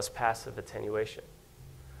active plus passive attenuation.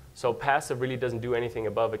 So passive really doesn't do anything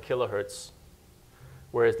above 1 kilohertz,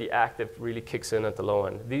 whereas the active really kicks in at the low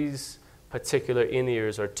end. These particular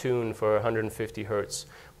in-ears are tuned for 150 hertz,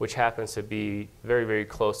 which happens to be very, very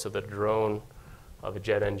close to the drone of a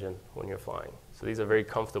jet engine when you're flying. So these are very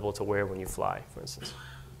comfortable to wear when you fly, for instance.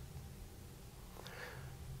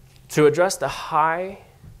 To address the high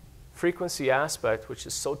frequency aspect, which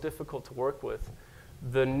is so difficult to work with,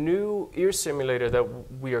 the new ear simulator that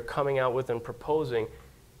we are coming out with and proposing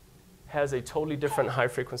has a totally different high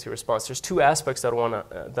frequency response. There's two aspects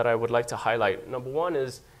that I would like to highlight. Number one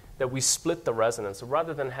is that we split the resonance. So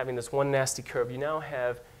rather than having this one nasty curve, you now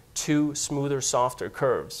have two smoother, softer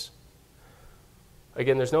curves.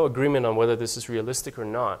 Again, there's no agreement on whether this is realistic or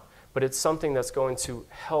not, but it's something that's going to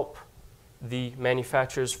help the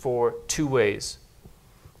manufacturers for two ways.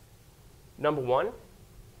 Number one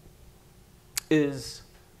is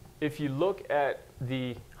if you look at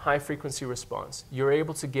the high frequency response, you're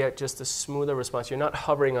able to get just a smoother response. You're not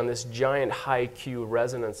hovering on this giant high Q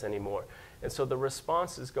resonance anymore. And so the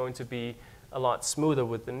response is going to be a lot smoother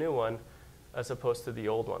with the new one as opposed to the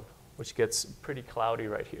old one, which gets pretty cloudy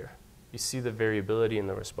right here. You see the variability in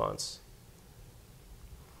the response.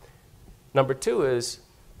 Number two is,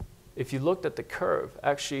 if you looked at the curve,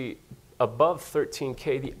 actually above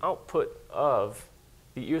 13K, the output of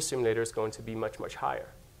the ear simulator is going to be much, much higher.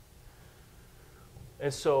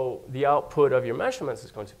 And so the output of your measurements is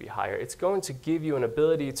going to be higher. It's going to give you an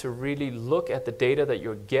ability to really look at the data that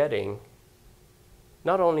you're getting.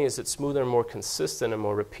 Not only is it smoother and more consistent and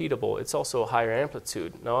more repeatable, it's also a higher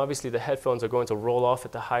amplitude. Now, obviously, the headphones are going to roll off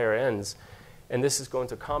at the higher ends, and this is going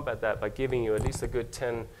to combat that by giving you at least a good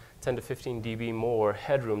 10 to 15 dB more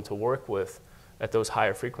headroom to work with at those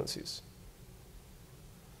higher frequencies.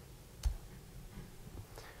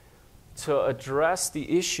 To address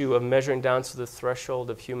the issue of measuring down to the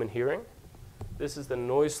threshold of human hearing, this is the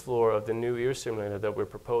noise floor of the new ear simulator that we're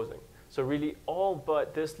proposing. So really all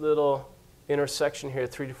but this little intersection here,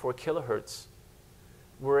 3 to 4 kilohertz,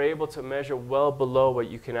 we're able to measure well below what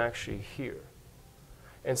you can actually hear.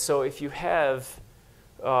 And so if you have,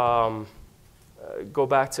 go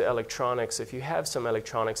back to electronics, if you have some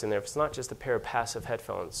electronics in there, if it's not just a pair of passive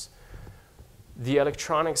headphones, the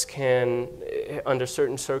electronics can, under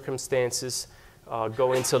certain circumstances,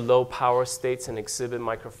 go into low power states and exhibit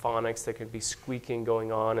microphonics. There could be squeaking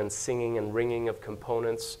going on and singing and ringing of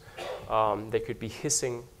components. There could be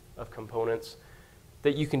hissing of components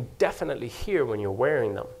that you can definitely hear when you're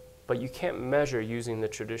wearing them, but you can't measure using the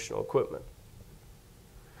traditional equipment.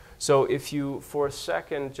 So if you, for a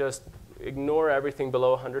second, just ignore everything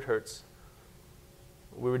below 100 hertz,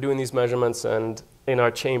 we were doing these measurements and in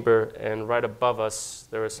our chamber, and right above us,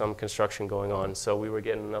 there was some construction going on. So we were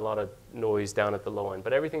getting a lot of noise down at the low end.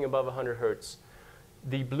 But everything above 100 hertz,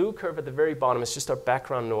 the blue curve at the very bottom is just our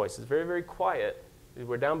background noise. It's very, very quiet.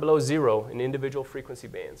 We're down below 0 in individual frequency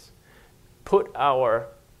bands. Put our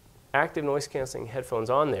active noise canceling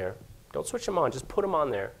headphones on there. Don't switch them on, just put them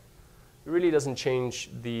on there. It really doesn't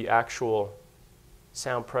change the actual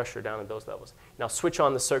sound pressure down at those levels. Now switch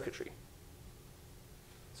on the circuitry.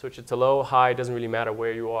 Switch it to low, high, doesn't really matter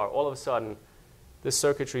where you are. All of a sudden, This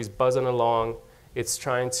circuitry is buzzing along. It's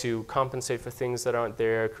trying to compensate for things that aren't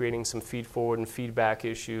there, creating some feed forward and feedback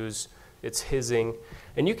issues. It's hissing.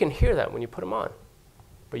 And you can hear that when you put them on.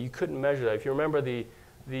 But you couldn't measure that. If you remember the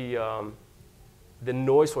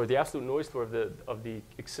noise floor, the absolute noise floor of the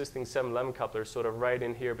existing 711 coupler, sort of right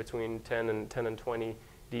in here between 10 and 20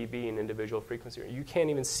 dB in individual frequency. You can't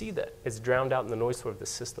even see that. It's drowned out in the noise floor of the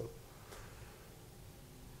system.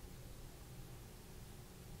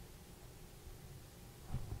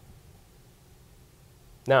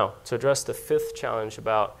 Now, to address the fifth challenge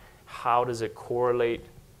about how does it correlate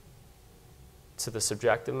to the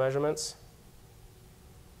subjective measurements,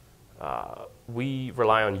 we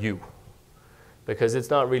rely on you, because it's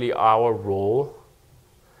not really our role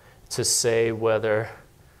to say whether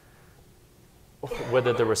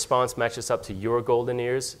the response matches up to your golden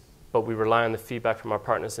ears, but we rely on the feedback from our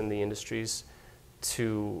partners in the industries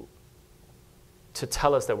to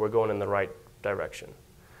tell us that we're going in the right direction.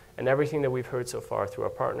 And everything that we've heard so far through our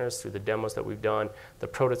partners, through the demos that we've done, the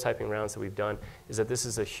prototyping rounds that we've done, is that this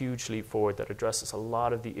is a huge leap forward that addresses a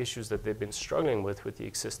lot of the issues that they've been struggling with the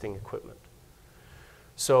existing equipment.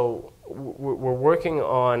 So we're working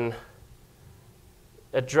on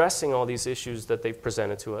addressing all these issues that they've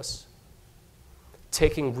presented to us,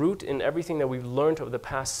 taking root in everything that we've learned over the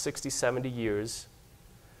past 60, 70 years,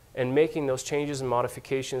 and making those changes and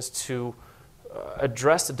modifications to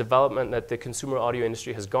address the development that the consumer audio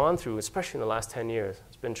industry has gone through, especially in the last 10 years.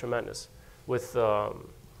 It's been tremendous. With,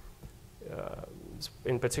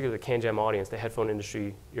 in particular, the CanJam audience, the headphone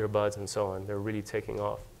industry, earbuds, and so on, they're really taking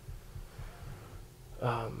off.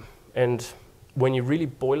 And when you really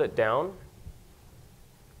boil it down,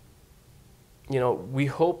 you know, we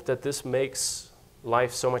hope that this makes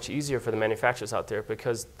life so much easier for the manufacturers out there,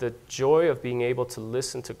 because the joy of being able to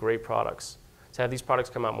listen to great products, to have these products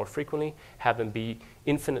come out more frequently, have them be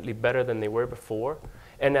infinitely better than they were before,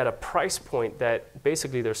 and at a price point that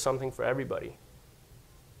basically there's something for everybody,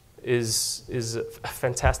 is a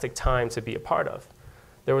fantastic time to be a part of.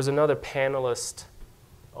 There was another panelist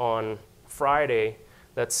on Friday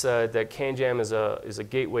that said that CanJam is a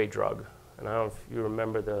gateway drug. And I don't know if you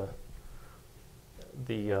remember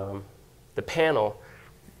the panel.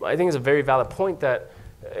 I think it's a very valid point that,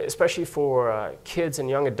 especially for kids and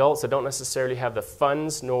young adults that don't necessarily have the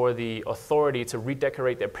funds nor the authority to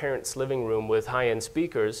redecorate their parents' living room with high-end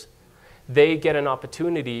speakers, they get an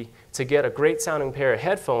opportunity to get a great sounding pair of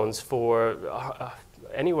headphones for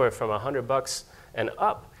anywhere from $100 and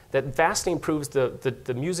up that vastly improves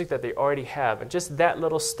the music that they already have. And just that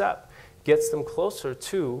little step gets them closer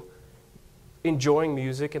to enjoying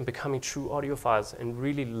music and becoming true audiophiles and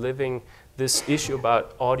really living this issue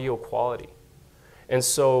about audio quality. And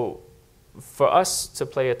so for us to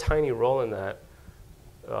play a tiny role in that,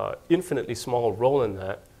 infinitely small role in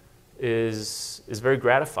that, is very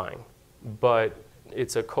gratifying. But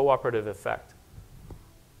it's a cooperative effect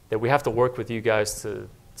that we have to work with you guys to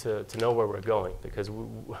know where we're going, because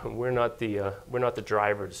we're not the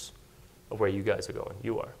drivers of where you guys are going.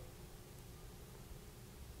 You are.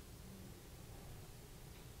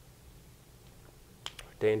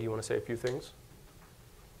 Dan, do you want to say a few things?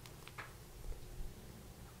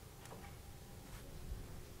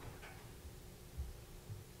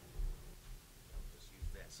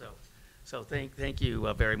 So thank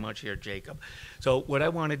you very much here, Jacob. So what I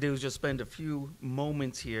want to do is just spend a few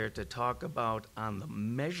moments here to talk about on the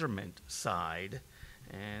measurement side,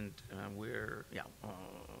 and where's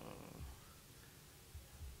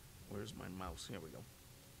my mouse? Here we go.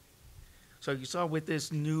 So you saw with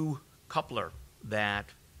this new coupler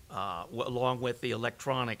that, along with the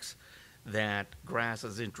electronics that G.R.A.S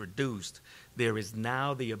has introduced, there is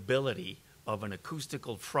now the ability of an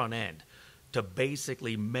acoustical front end to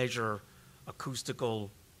basically measure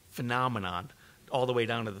acoustical phenomenon all the way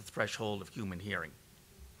down to the threshold of human hearing.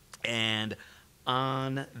 And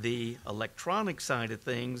on the electronic side of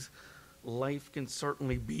things, life can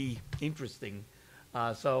certainly be interesting.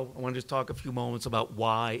 So I want to just talk a few moments about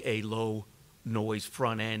why a low noise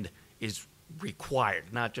front end is required,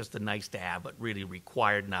 not just a nice to have, but really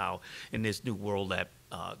required now in this new world that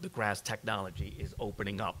the G.R.A.S technology is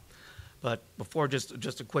opening up. But before,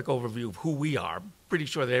 just a quick overview of who we are. Pretty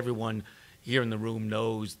sure that everyone here in the room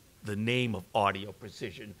knows the name of Audio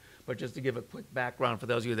Precision. But just to give a quick background for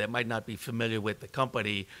those of you that might not be familiar with the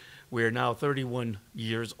company, we're now 31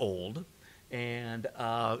 years old, and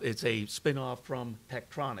it's a spin-off from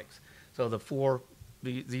Tektronix. So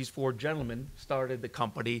these four gentlemen started the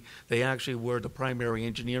company. They actually were the primary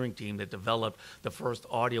engineering team that developed the first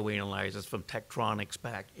audio analyzers from Tektronix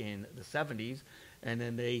back in the 70s. And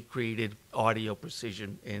then they created Audio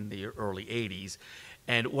Precision in the early 80s.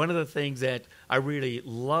 And one of the things that I really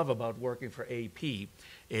love about working for AP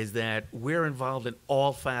is that we're involved in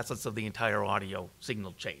all facets of the entire audio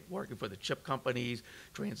signal chain, working for the chip companies,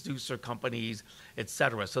 transducer companies, et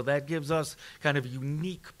cetera. So that gives us kind of a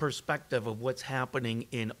unique perspective of what's happening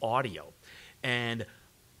in audio. And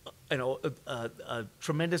a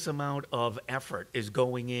tremendous amount of effort is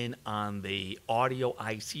going in on the audio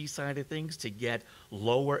IC side of things to get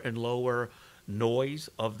lower and lower noise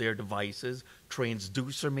of their devices.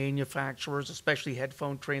 Transducer manufacturers, especially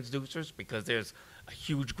headphone transducers, because there's a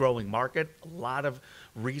huge growing market, a lot of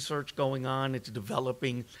research going on into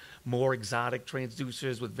developing more exotic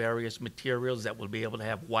transducers with various materials that will be able to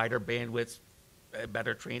have wider bandwidths,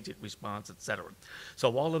 better transient response, et cetera.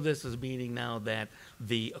 So all of this is meaning now that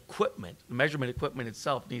the equipment, the measurement equipment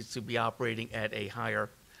itself, needs to be operating at a higher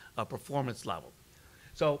performance level.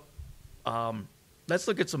 So let's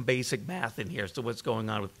look at some basic math in here as to what's going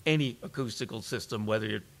on with any acoustical system, whether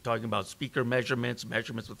you're talking about speaker measurements,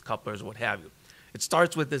 measurements with couplers, what have you. It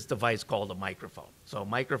starts with this device called a microphone. So a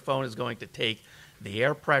microphone is going to take the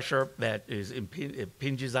air pressure that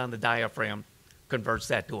impinges on the diaphragm, converts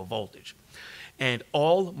that to a voltage. And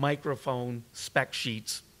all microphone spec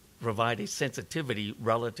sheets provide a sensitivity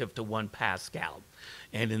relative to 1 Pascal.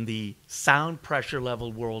 And in the sound pressure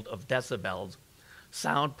level world of decibels,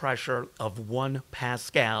 sound pressure of 1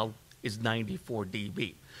 Pascal is 94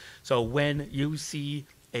 dB. So when you see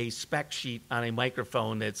a spec sheet on a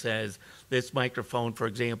microphone that says this microphone, for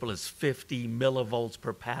example, is 50 millivolts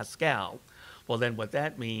per Pascal, well, then what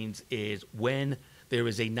that means is when there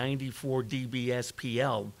is a 94 dB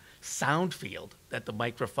SPL sound field that the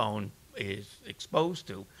microphone is exposed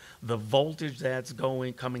to, the voltage that's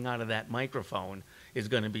coming out of that microphone is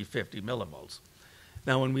going to be 50 millivolts.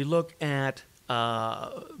 Now, when we look at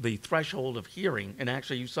the threshold of hearing, and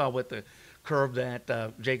actually you saw what the curve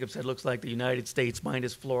that Jacob said looks like the United States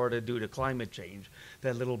minus Florida due to climate change,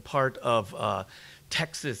 that little part of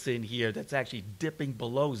Texas in here that's actually dipping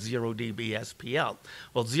below 0 dB SPL.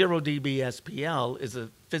 Well, 0 dB SPL is a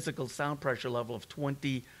physical sound pressure level of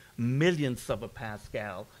 20 millionths of a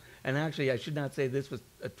Pascal. And actually, I should not say this was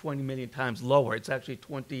 20 million times lower. It's actually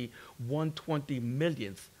 120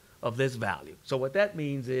 millionth of this value. So what that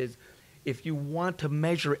means is if you want to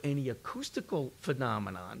measure any acoustical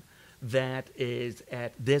phenomenon that is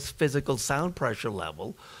at this physical sound pressure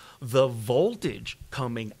level, the voltage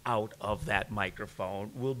coming out of that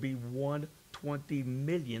microphone will be 1/20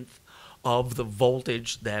 millionth of the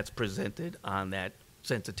voltage that's presented on that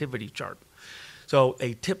sensitivity chart. So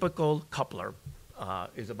a typical coupler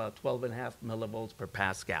is about 12.5 millivolts per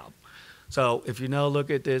Pascal. So if you now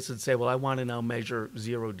look at this and say, well, I want to now measure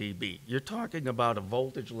 0 dB, you're talking about a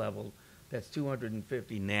voltage level that's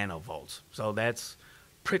 250 nanovolts. So that's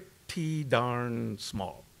pretty darn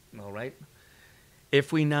small, all right?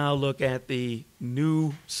 If we now look at the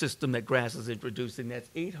new system that G.R.A.S is introducing, that's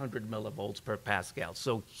 800 millivolts per Pascal.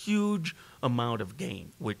 So huge amount of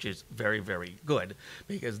gain, which is very, very good,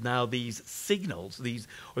 because now these signals,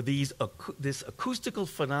 this acoustical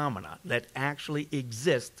phenomena that actually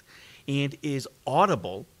exists and is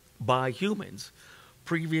audible by humans,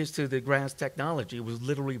 previous to the G.R.A.S technology, was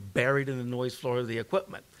literally buried in the noise floor of the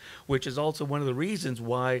equipment, which is also one of the reasons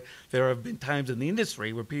why there have been times in the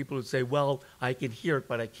industry where people would say, well, I can hear it,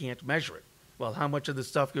 but I can't measure it. Well, how much of the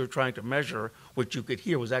stuff you were trying to measure, which you could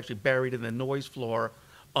hear, was actually buried in the noise floor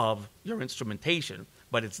of your instrumentation,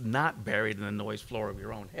 but it's not buried in the noise floor of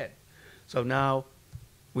your own head. So now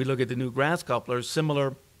we look at the new G.R.A.S couplers,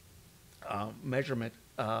 similar measurement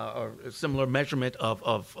of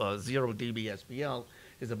 0 dB SPL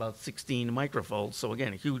is about 16 microvolts. So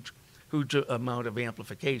again, a huge amount of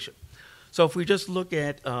amplification. So if we just look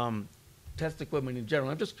at test equipment in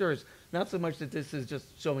general, I'm just curious, not so much that this is just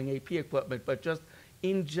showing AP equipment, but just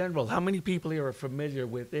in general, how many people here are familiar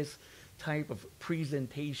with this type of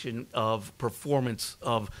presentation of performance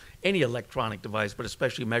of any electronic device, but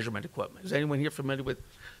especially measurement equipment? Is anyone here familiar with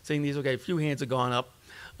seeing these? Okay, a few hands have gone up.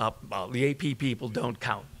 Well, the AP people don't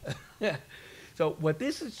count. So what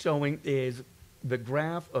this is showing is the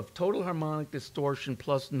graph of total harmonic distortion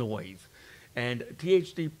plus noise, and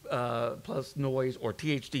THD plus noise, or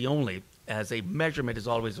THD only, as a measurement is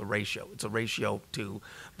always a ratio. It's a ratio to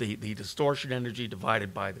the distortion energy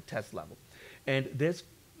divided by the test level. And this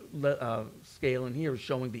scale in here is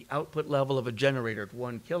showing the output level of a generator at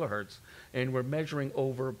 1 kilohertz, and we're measuring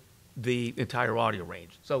over the entire audio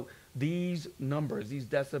range. So these numbers, these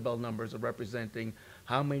decibel numbers, are representing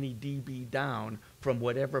how many dB down from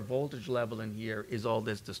whatever voltage level in here is all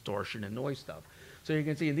this distortion and noise stuff. So you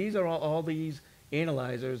can see these are all these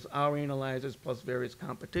analyzers, our analyzers plus various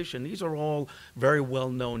competition. These are all very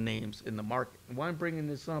well-known names in the market. And why I'm bringing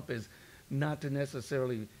this up is not to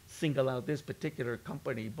necessarily single out this particular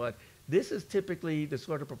company, but this is typically the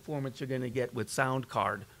sort of performance you're going to get with sound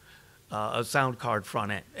card, a sound card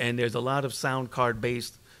front end. And there's a lot of sound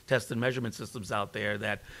card-based test and measurement systems out there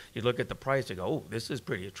that you look at the price, you go, oh, this is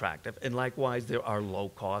pretty attractive. And likewise, there are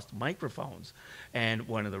low-cost microphones. And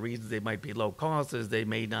one of the reasons they might be low cost is they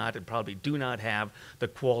may not and probably do not have the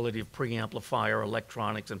quality of preamplifier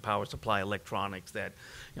electronics and power supply electronics that,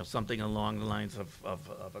 something along the lines of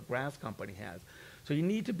a G.R.A.S company has. So you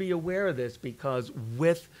need to be aware of this, because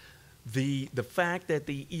with the fact that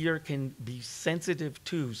the ear can be sensitive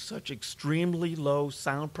to such extremely low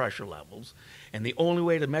sound pressure levels, and the only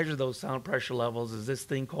way to measure those sound pressure levels is this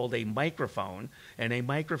thing called a microphone, and a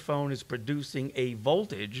microphone is producing a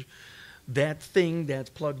voltage. That thing that's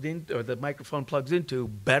plugged in, or the microphone plugs into,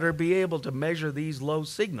 better be able to measure these low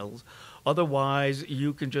signals. Otherwise,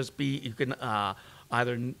 you can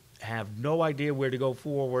either have no idea where to go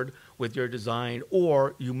forward with your design,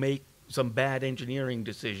 or you make some bad engineering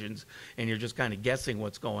decisions and you're just kind of guessing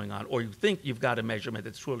what's going on, or you think you've got a measurement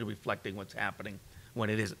that's truly reflecting what's happening when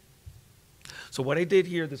it isn't. So what I did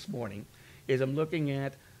here this morning is I'm looking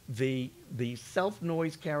at the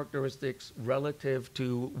self-noise characteristics relative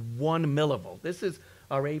to 1 millivolt. This is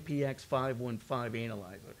our APX515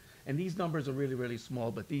 analyzer. And these numbers are really, really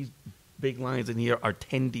small, but these big lines in here are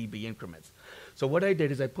 10 dB increments. So what I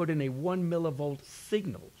did is I put in a 1 millivolt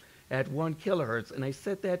signal at 1 kilohertz, and I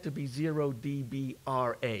set that to be 0 dB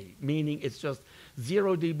RA, meaning it's just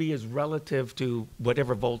 0 dB is relative to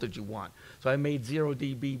whatever voltage you want. So I made 0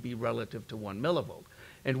 dB be relative to 1 millivolt.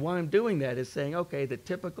 And why I'm doing that is saying, okay, the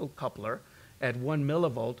typical coupler at 1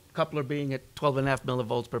 millivolt, coupler being at 12.5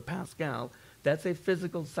 millivolts per Pascal, that's a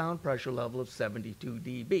physical sound pressure level of 72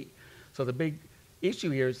 dB. So the big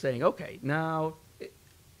issue here is saying, okay, now,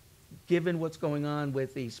 given what's going on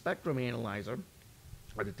with the spectrum analyzer,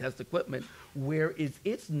 or the test equipment, where is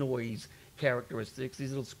its noise characteristics? These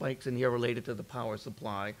little spikes in here related to the power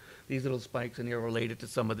supply. These little spikes in here related to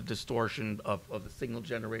some of the distortion of the signal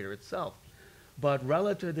generator itself. But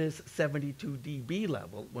relative to this 72 dB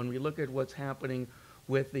level, when we look at what's happening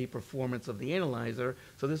with the performance of the analyzer,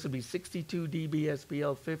 so this would be 62 dB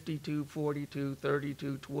SPL, 52, 42,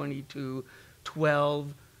 32, 22,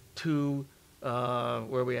 12, 2, where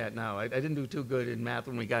are we at now? I didn't do too good in math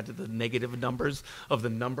when we got to the negative numbers of the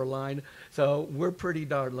number line. So we're pretty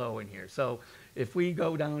darn low in here. So if we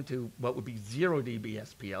go down to what would be 0 dB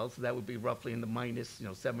SPL, so that would be roughly in the minus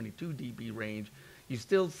 72 dB range, you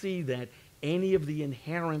still see that any of the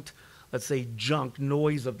inherent, let's say, junk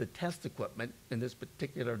noise of the test equipment, in this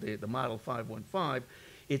particular, the Model 515,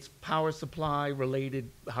 its power supply related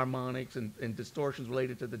harmonics and distortions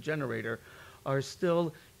related to the generator are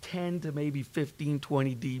still 10 to maybe 15,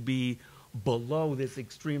 20 dB below this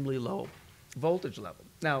extremely low voltage level.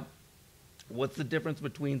 Now, what's the difference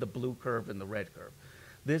between the blue curve and the red curve?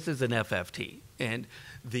 This is an FFT, and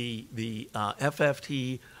the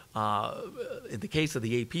FFT, in the case of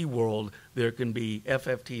the AP world, there can be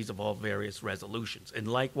FFTs of all various resolutions, and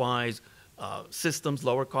likewise, systems,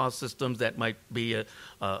 lower cost systems that might be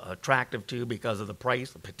attractive to because of the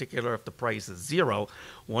price, in particular if the price is zero.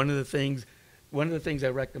 One of the things I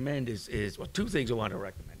recommend is well, two things I want to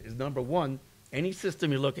recommend is, number one, any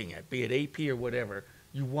system you're looking at, be it AP or whatever,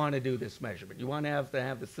 you want to do this measurement. You want to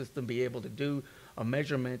have the system be able to do a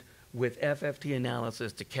measurement with FFT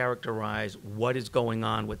analysis to characterize what is going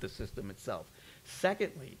on with the system itself.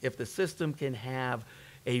 Secondly, if the system can have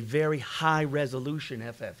a very high resolution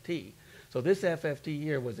FFT, so this FFT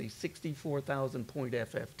here was a 64,000 point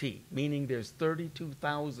FFT, meaning there's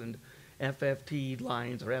 32,000 FFT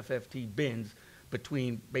lines or FFT bins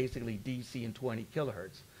between basically DC and 20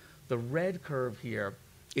 kilohertz. The red curve here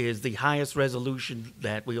is the highest resolution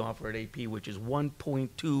that we offer at AP, which is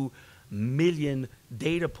 1.2 million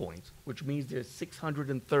data points, which means there's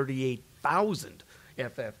 638,000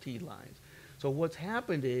 FFT lines. So what's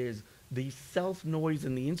happened is the self-noise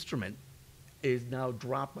in the instrument is now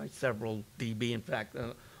dropped by several dB, in fact,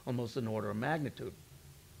 almost an order of magnitude.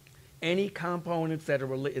 Any components that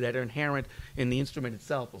are inherent in the instrument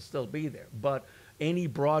itself will still be there, but any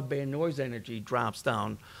broadband noise energy drops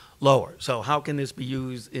down lower. So how can this be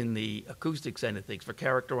used in the acoustic end of things for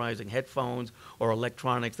characterizing headphones or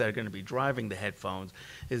electronics that are going to be driving the headphones?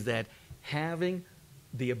 Is that having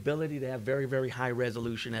the ability to have very, very high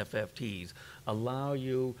resolution FFTs allow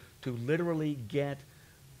you to literally get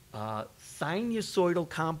sinusoidal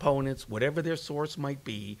components, whatever their source might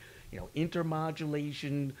be,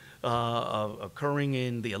 intermodulation occurring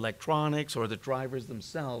in the electronics or the drivers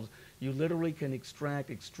themselves, you literally can extract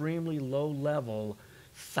extremely low-level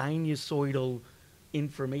sinusoidal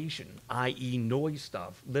information, i.e. noise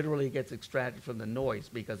stuff. Literally gets extracted from the noise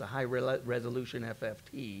because a high-resolution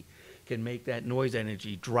FFT can make that noise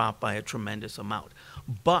energy drop by a tremendous amount.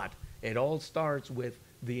 But it all starts with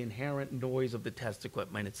the inherent noise of the test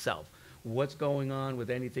equipment itself. What's going on with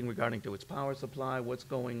anything regarding to its power supply, what's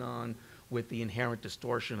going on with the inherent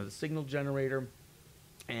distortion of the signal generator.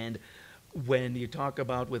 And when you talk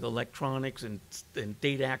about with electronics and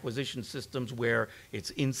data acquisition systems where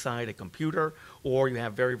it's inside a computer, or you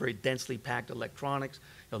have very, very densely packed electronics,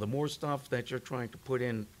 you know, the more stuff that you're trying to put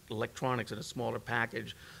in electronics in a smaller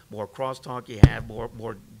package, more crosstalk you have,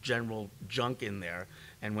 more general junk in there.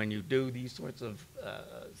 And when you do these sorts of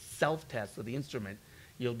self-tests of the instrument,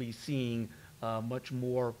 you'll be seeing much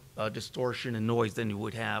more distortion and noise than you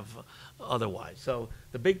would have otherwise. So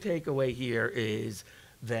the big takeaway here is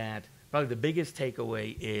that probably the biggest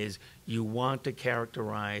takeaway is you want to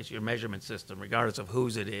characterize your measurement system, regardless of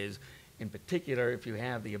whose it is. In particular, if you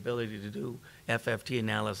have the ability to do FFT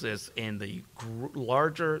analysis, and the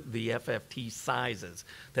larger the FFT sizes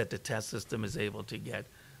that the test system is able to get,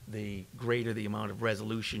 the greater the amount of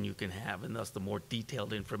resolution you can have, and thus the more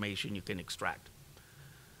detailed information you can extract.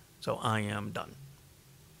 So I am done.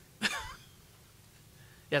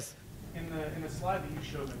 Yes? In the slide that you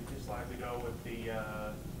showed me 2 slides ago with the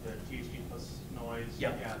THD plus noise.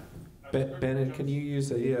 Yep. Yeah. Bannon, can you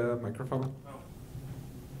use a microphone? Oh.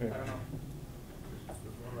 I don't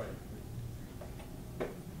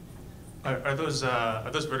know.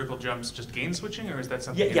 Are those vertical jumps just gain switching, or is that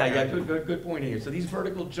something? Yeah. Good point here. So these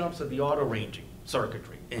vertical jumps are the auto ranging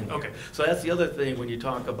circuitry in here. Okay. So that's the other thing when you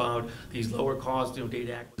talk about these lower cost,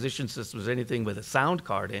 data acquisition systems, anything with a sound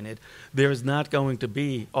card in it, there's not going to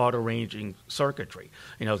be auto ranging circuitry.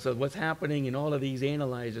 So what's happening in all of these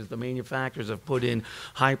analyzers, the manufacturers have put in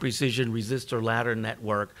high precision resistor ladder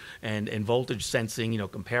network and voltage sensing,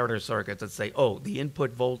 comparator circuits that say, oh, the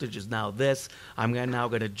input voltage is now this, I'm now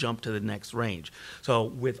going to jump to the next range. So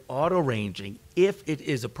with auto ranging, if it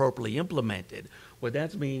is appropriately implemented, what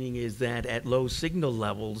that's meaning is that at low signal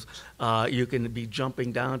levels, you can be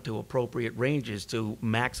jumping down to appropriate ranges to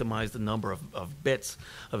maximize the number of bits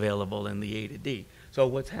available in the A to D. So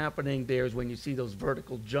what's happening there is when you see those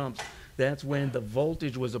vertical jumps, that's when the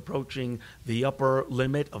voltage was approaching the upper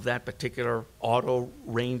limit of that particular auto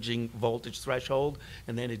ranging voltage threshold,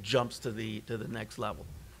 and then it jumps to the next level.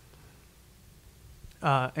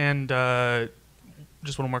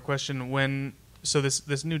 Just one more question. So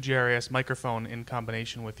this new G.R.A.S microphone in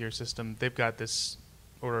combination with your system, they've got this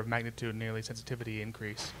order of magnitude nearly sensitivity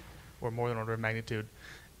increase, or more than order of magnitude.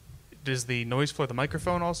 Does the noise floor of the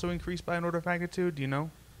microphone also increase by an order of magnitude? Do you know?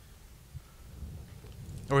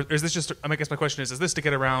 Or is this just, I guess my question is this to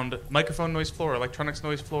get around microphone noise floor, electronics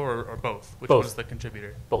noise floor, or both? Which one is the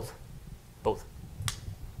contributor? Both.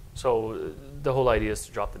 So the whole idea is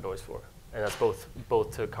to drop the noise floor. And that's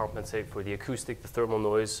both to compensate for the acoustic, the thermal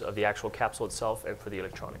noise of the actual capsule itself, and for the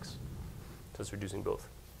electronics. So it's reducing both.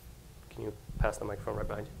 Can you pass the microphone right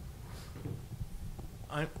behind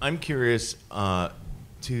you? I'm curious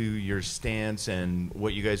to your stance and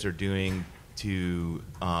what you guys are doing to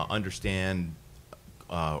understand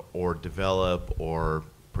or develop or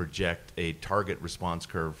project a target response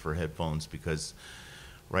curve for headphones, because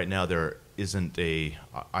right now there isn't a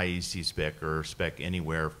IEC spec or spec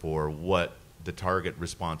anywhere for what the target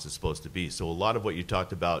response is supposed to be. So a lot of what you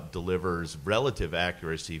talked about delivers relative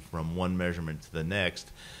accuracy from one measurement to the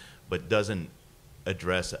next, but doesn't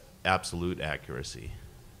address absolute accuracy.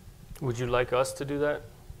 Would you like us to do that?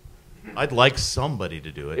 I'd like somebody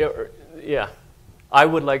to do it. Yeah. I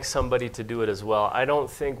would like somebody to do it as well. I don't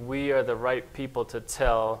think we are the right people to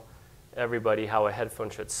tell everybody how a headphone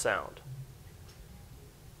should sound.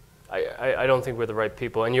 I don't think we're the right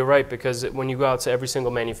people. And you're right, because when you go out to every single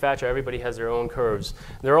manufacturer, everybody has their own curves.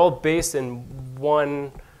 They're all based in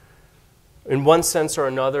one sense or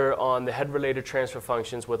another on the head-related transfer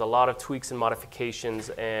functions, with a lot of tweaks and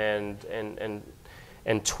modifications and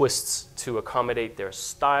twists to accommodate their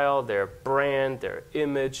style, their brand, their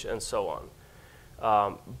image, and so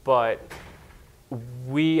on. But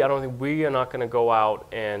I don't think we are not going to go out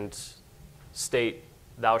and state,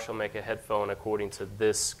 thou shalt make a headphone according to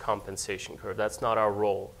this compensation curve. That's not our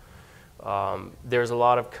role. There's a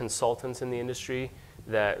lot of consultants in the industry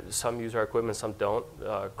that some use our equipment, some don't.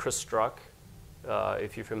 Chris Struck,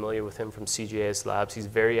 if you're familiar with him from CGAS Labs, he's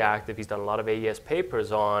very active. He's done a lot of AES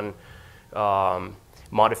papers on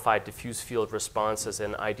modified diffuse field response as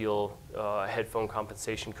an ideal headphone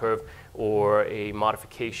compensation curve, or a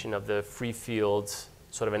modification of the free field,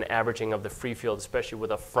 sort of an averaging of the free field, especially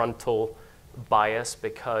with a frontal bias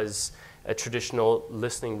because a traditional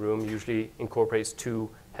listening room usually incorporates 2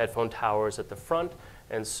 headphone towers at the front.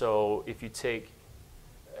 And so if you take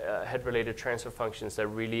head-related transfer functions that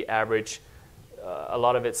really average, a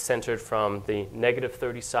lot of it's centered from the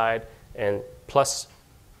 -30 side and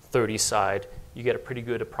 +30 side, you get a pretty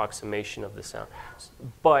good approximation of the sound.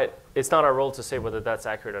 But it's not our role to say whether that's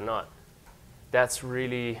accurate or not. That's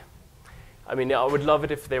really, I mean, I would love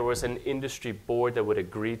it if there was an industry board that would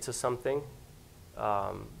agree to something,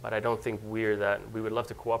 but I don't think we're that. We would love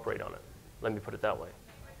to cooperate on it. Let me put it that way.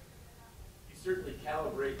 You certainly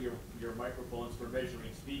calibrate your microphones for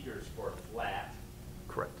measuring speakers for flat.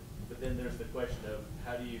 Correct. But then there's the question of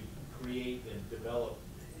how do you create and develop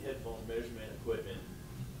headphone measurement equipment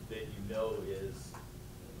that you know is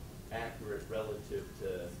accurate relative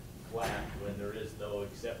to flat when there is no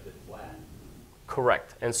accepted flat.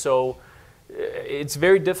 Correct. And so it's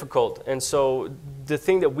very difficult. And so the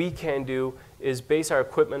thing that we can do is base our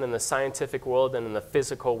equipment in the scientific world and in the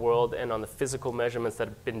physical world and on the physical measurements that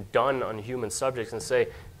have been done on human subjects and say,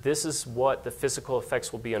 this is what the physical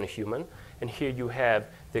effects will be on a human, and here you have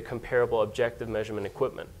the comparable objective measurement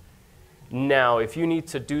equipment. Now, if you need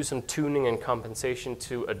to do some tuning and compensation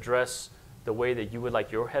to address the way that you would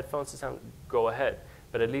like your headphones to sound, go ahead.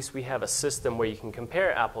 But at least we have a system where you can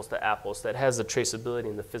compare apples to apples that has the traceability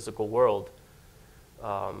in the physical world.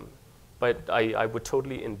 But I would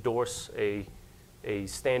totally endorse a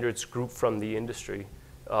standards group from the industry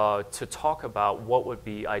to talk about what would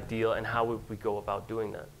be ideal and how would we go about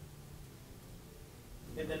doing that.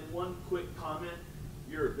 And then one quick comment,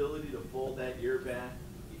 your ability to fold that ear back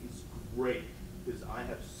is great because I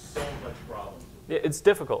have so much problems with it. It's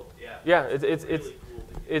difficult. Yeah, it's really cool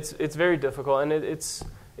to do. it's very difficult, and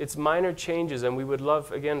it's minor changes, and we would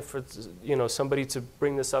love, again, for somebody to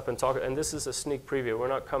bring this up and talk. And this is a sneak preview. We're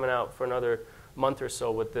not coming out for another month or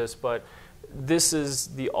so with this, but this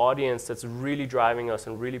is the audience that's really driving us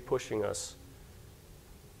and really pushing us.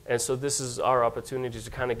 And so this is our opportunity to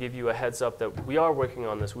kind of give you a heads up that we are working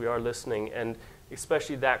on this, we are listening, and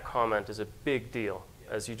especially that comment is a big deal,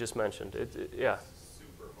 as you just mentioned. Yeah. It's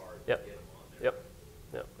super hard Yep. to get them on there.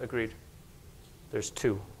 Yep, agreed. There's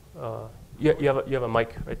 2. You have a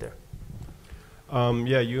mic right there.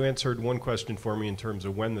 Yeah, you answered one question for me in terms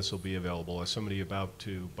of when this will be available. As somebody about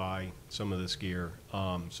to buy some of this gear,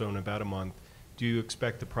 so in about a month, do you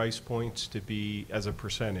expect the price points to be, as a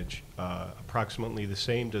percentage, approximately the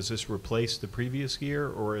same? Does this replace the previous gear,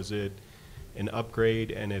 or is it an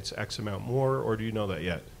upgrade and it's X amount more, or do you know that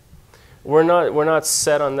yet? We're not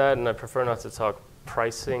set on that, and I prefer not to talk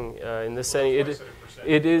pricing in this setting.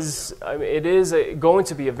 It is going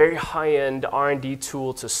to be a very high-end R&D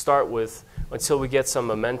tool to start with until we get some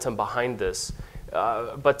momentum behind this.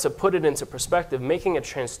 But to put it into perspective, making a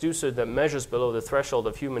transducer that measures below the threshold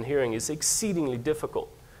of human hearing is exceedingly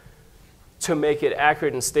difficult to make it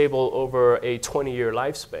accurate and stable over a 20-year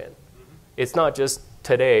lifespan. It's not just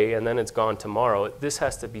today and then it's gone tomorrow. This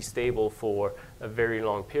has to be stable for a very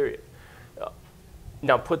long period.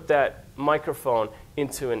 Now put that microphone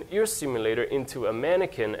into an ear stimulator, into a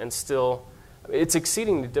mannequin, and still, it's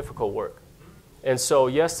exceedingly difficult work. And so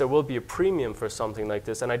yes, there will be a premium for something like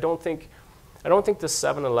this, and I don't think the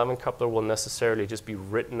 711 coupler will necessarily just be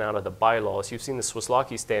written out of the bylaws. You've seen the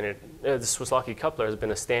Swisslocki standard. The Swisslocki coupler has been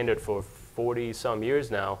a standard for 40-some years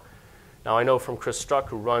now. Now I know from Chris Struck,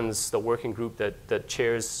 who runs the working group that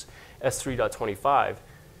chairs S3.25,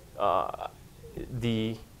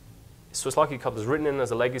 the Swisslocki coupler is written in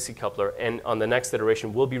as a legacy coupler, and on the next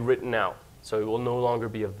iteration will be written out. So it will no longer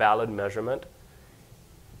be a valid measurement.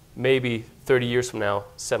 Maybe 30 years from now,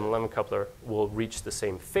 711 coupler will reach the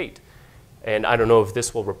same fate. And I don't know if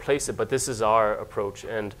this will replace it, but this is our approach.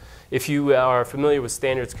 And if you are familiar with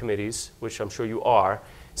standards committees, which I'm sure you are,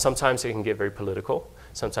 sometimes they can get very political.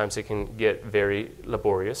 Sometimes they can get very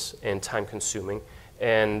laborious and time-consuming.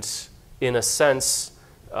 And in a sense,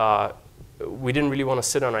 we didn't really want to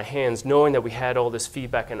sit on our hands knowing that we had all this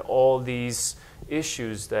feedback and all these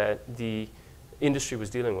issues that the industry was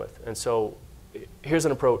dealing with. And so here's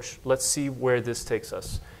an approach. Let's see where this takes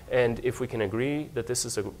us. And if we can agree that this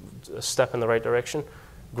is a step in the right direction,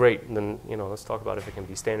 great. And then let's talk about if it can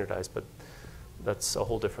be standardized. But that's a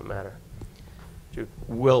whole different matter. Jude.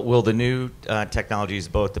 Will the new technologies,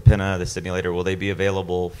 both the pinna, the stimulator, will they be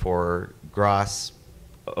available for G.R.A.S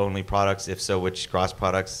only products? If so, which G.R.A.S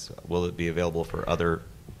products? Will it be available for other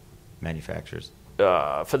manufacturers?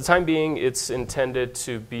 For the time being, it's intended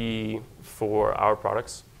to be for our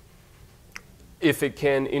products. If it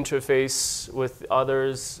can interface with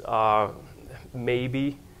others,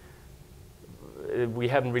 maybe. We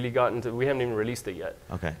haven't really we haven't even released it yet.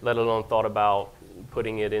 Okay. Let alone thought about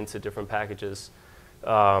putting it into different packages.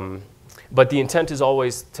 But the intent is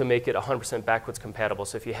always to make it 100% backwards compatible.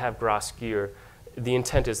 So if you have G.R.A.S gear, the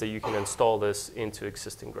intent is that you can install this into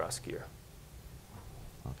existing G.R.A.S gear.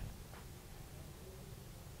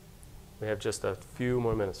 We have just a few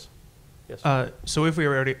more minutes. Yes. So if we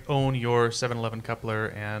already own your 711 coupler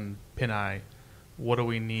and pin eye, what do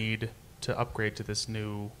we need to upgrade to this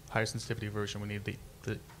new high sensitivity version? We need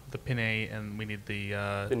the pin A and we need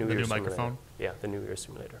the new microphone. Yeah, the new ear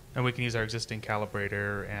simulator. And we can use our existing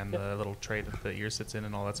calibrator and the little tray that the ear sits in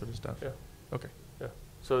and all that sort of stuff. Yeah. Okay. Yeah.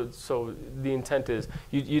 So the intent is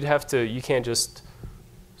you can't just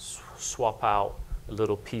swap out a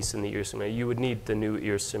little piece in the ear simulator. You would need the new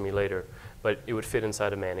ear simulator, but it would fit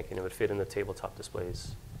inside a mannequin. It would fit in the tabletop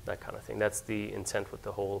displays, that kind of thing. That's the intent with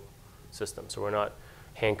the whole system. So we're not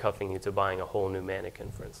handcuffing you to buying a whole new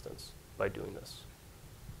mannequin, for instance, by doing this.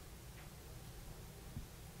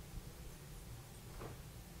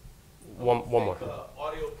 One more.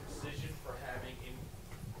 Audio Precision for having.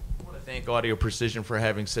 I want to thank Audio Precision for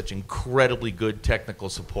having such incredibly good technical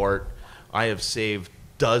support. I have saved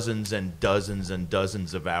dozens and dozens and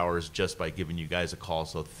dozens of hours just by giving you guys a call.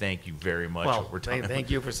 So thank you very much. Well,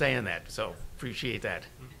 thank you for saying that. So appreciate that.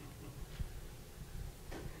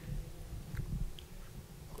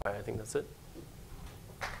 All right, I think that's it.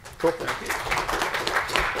 Cool.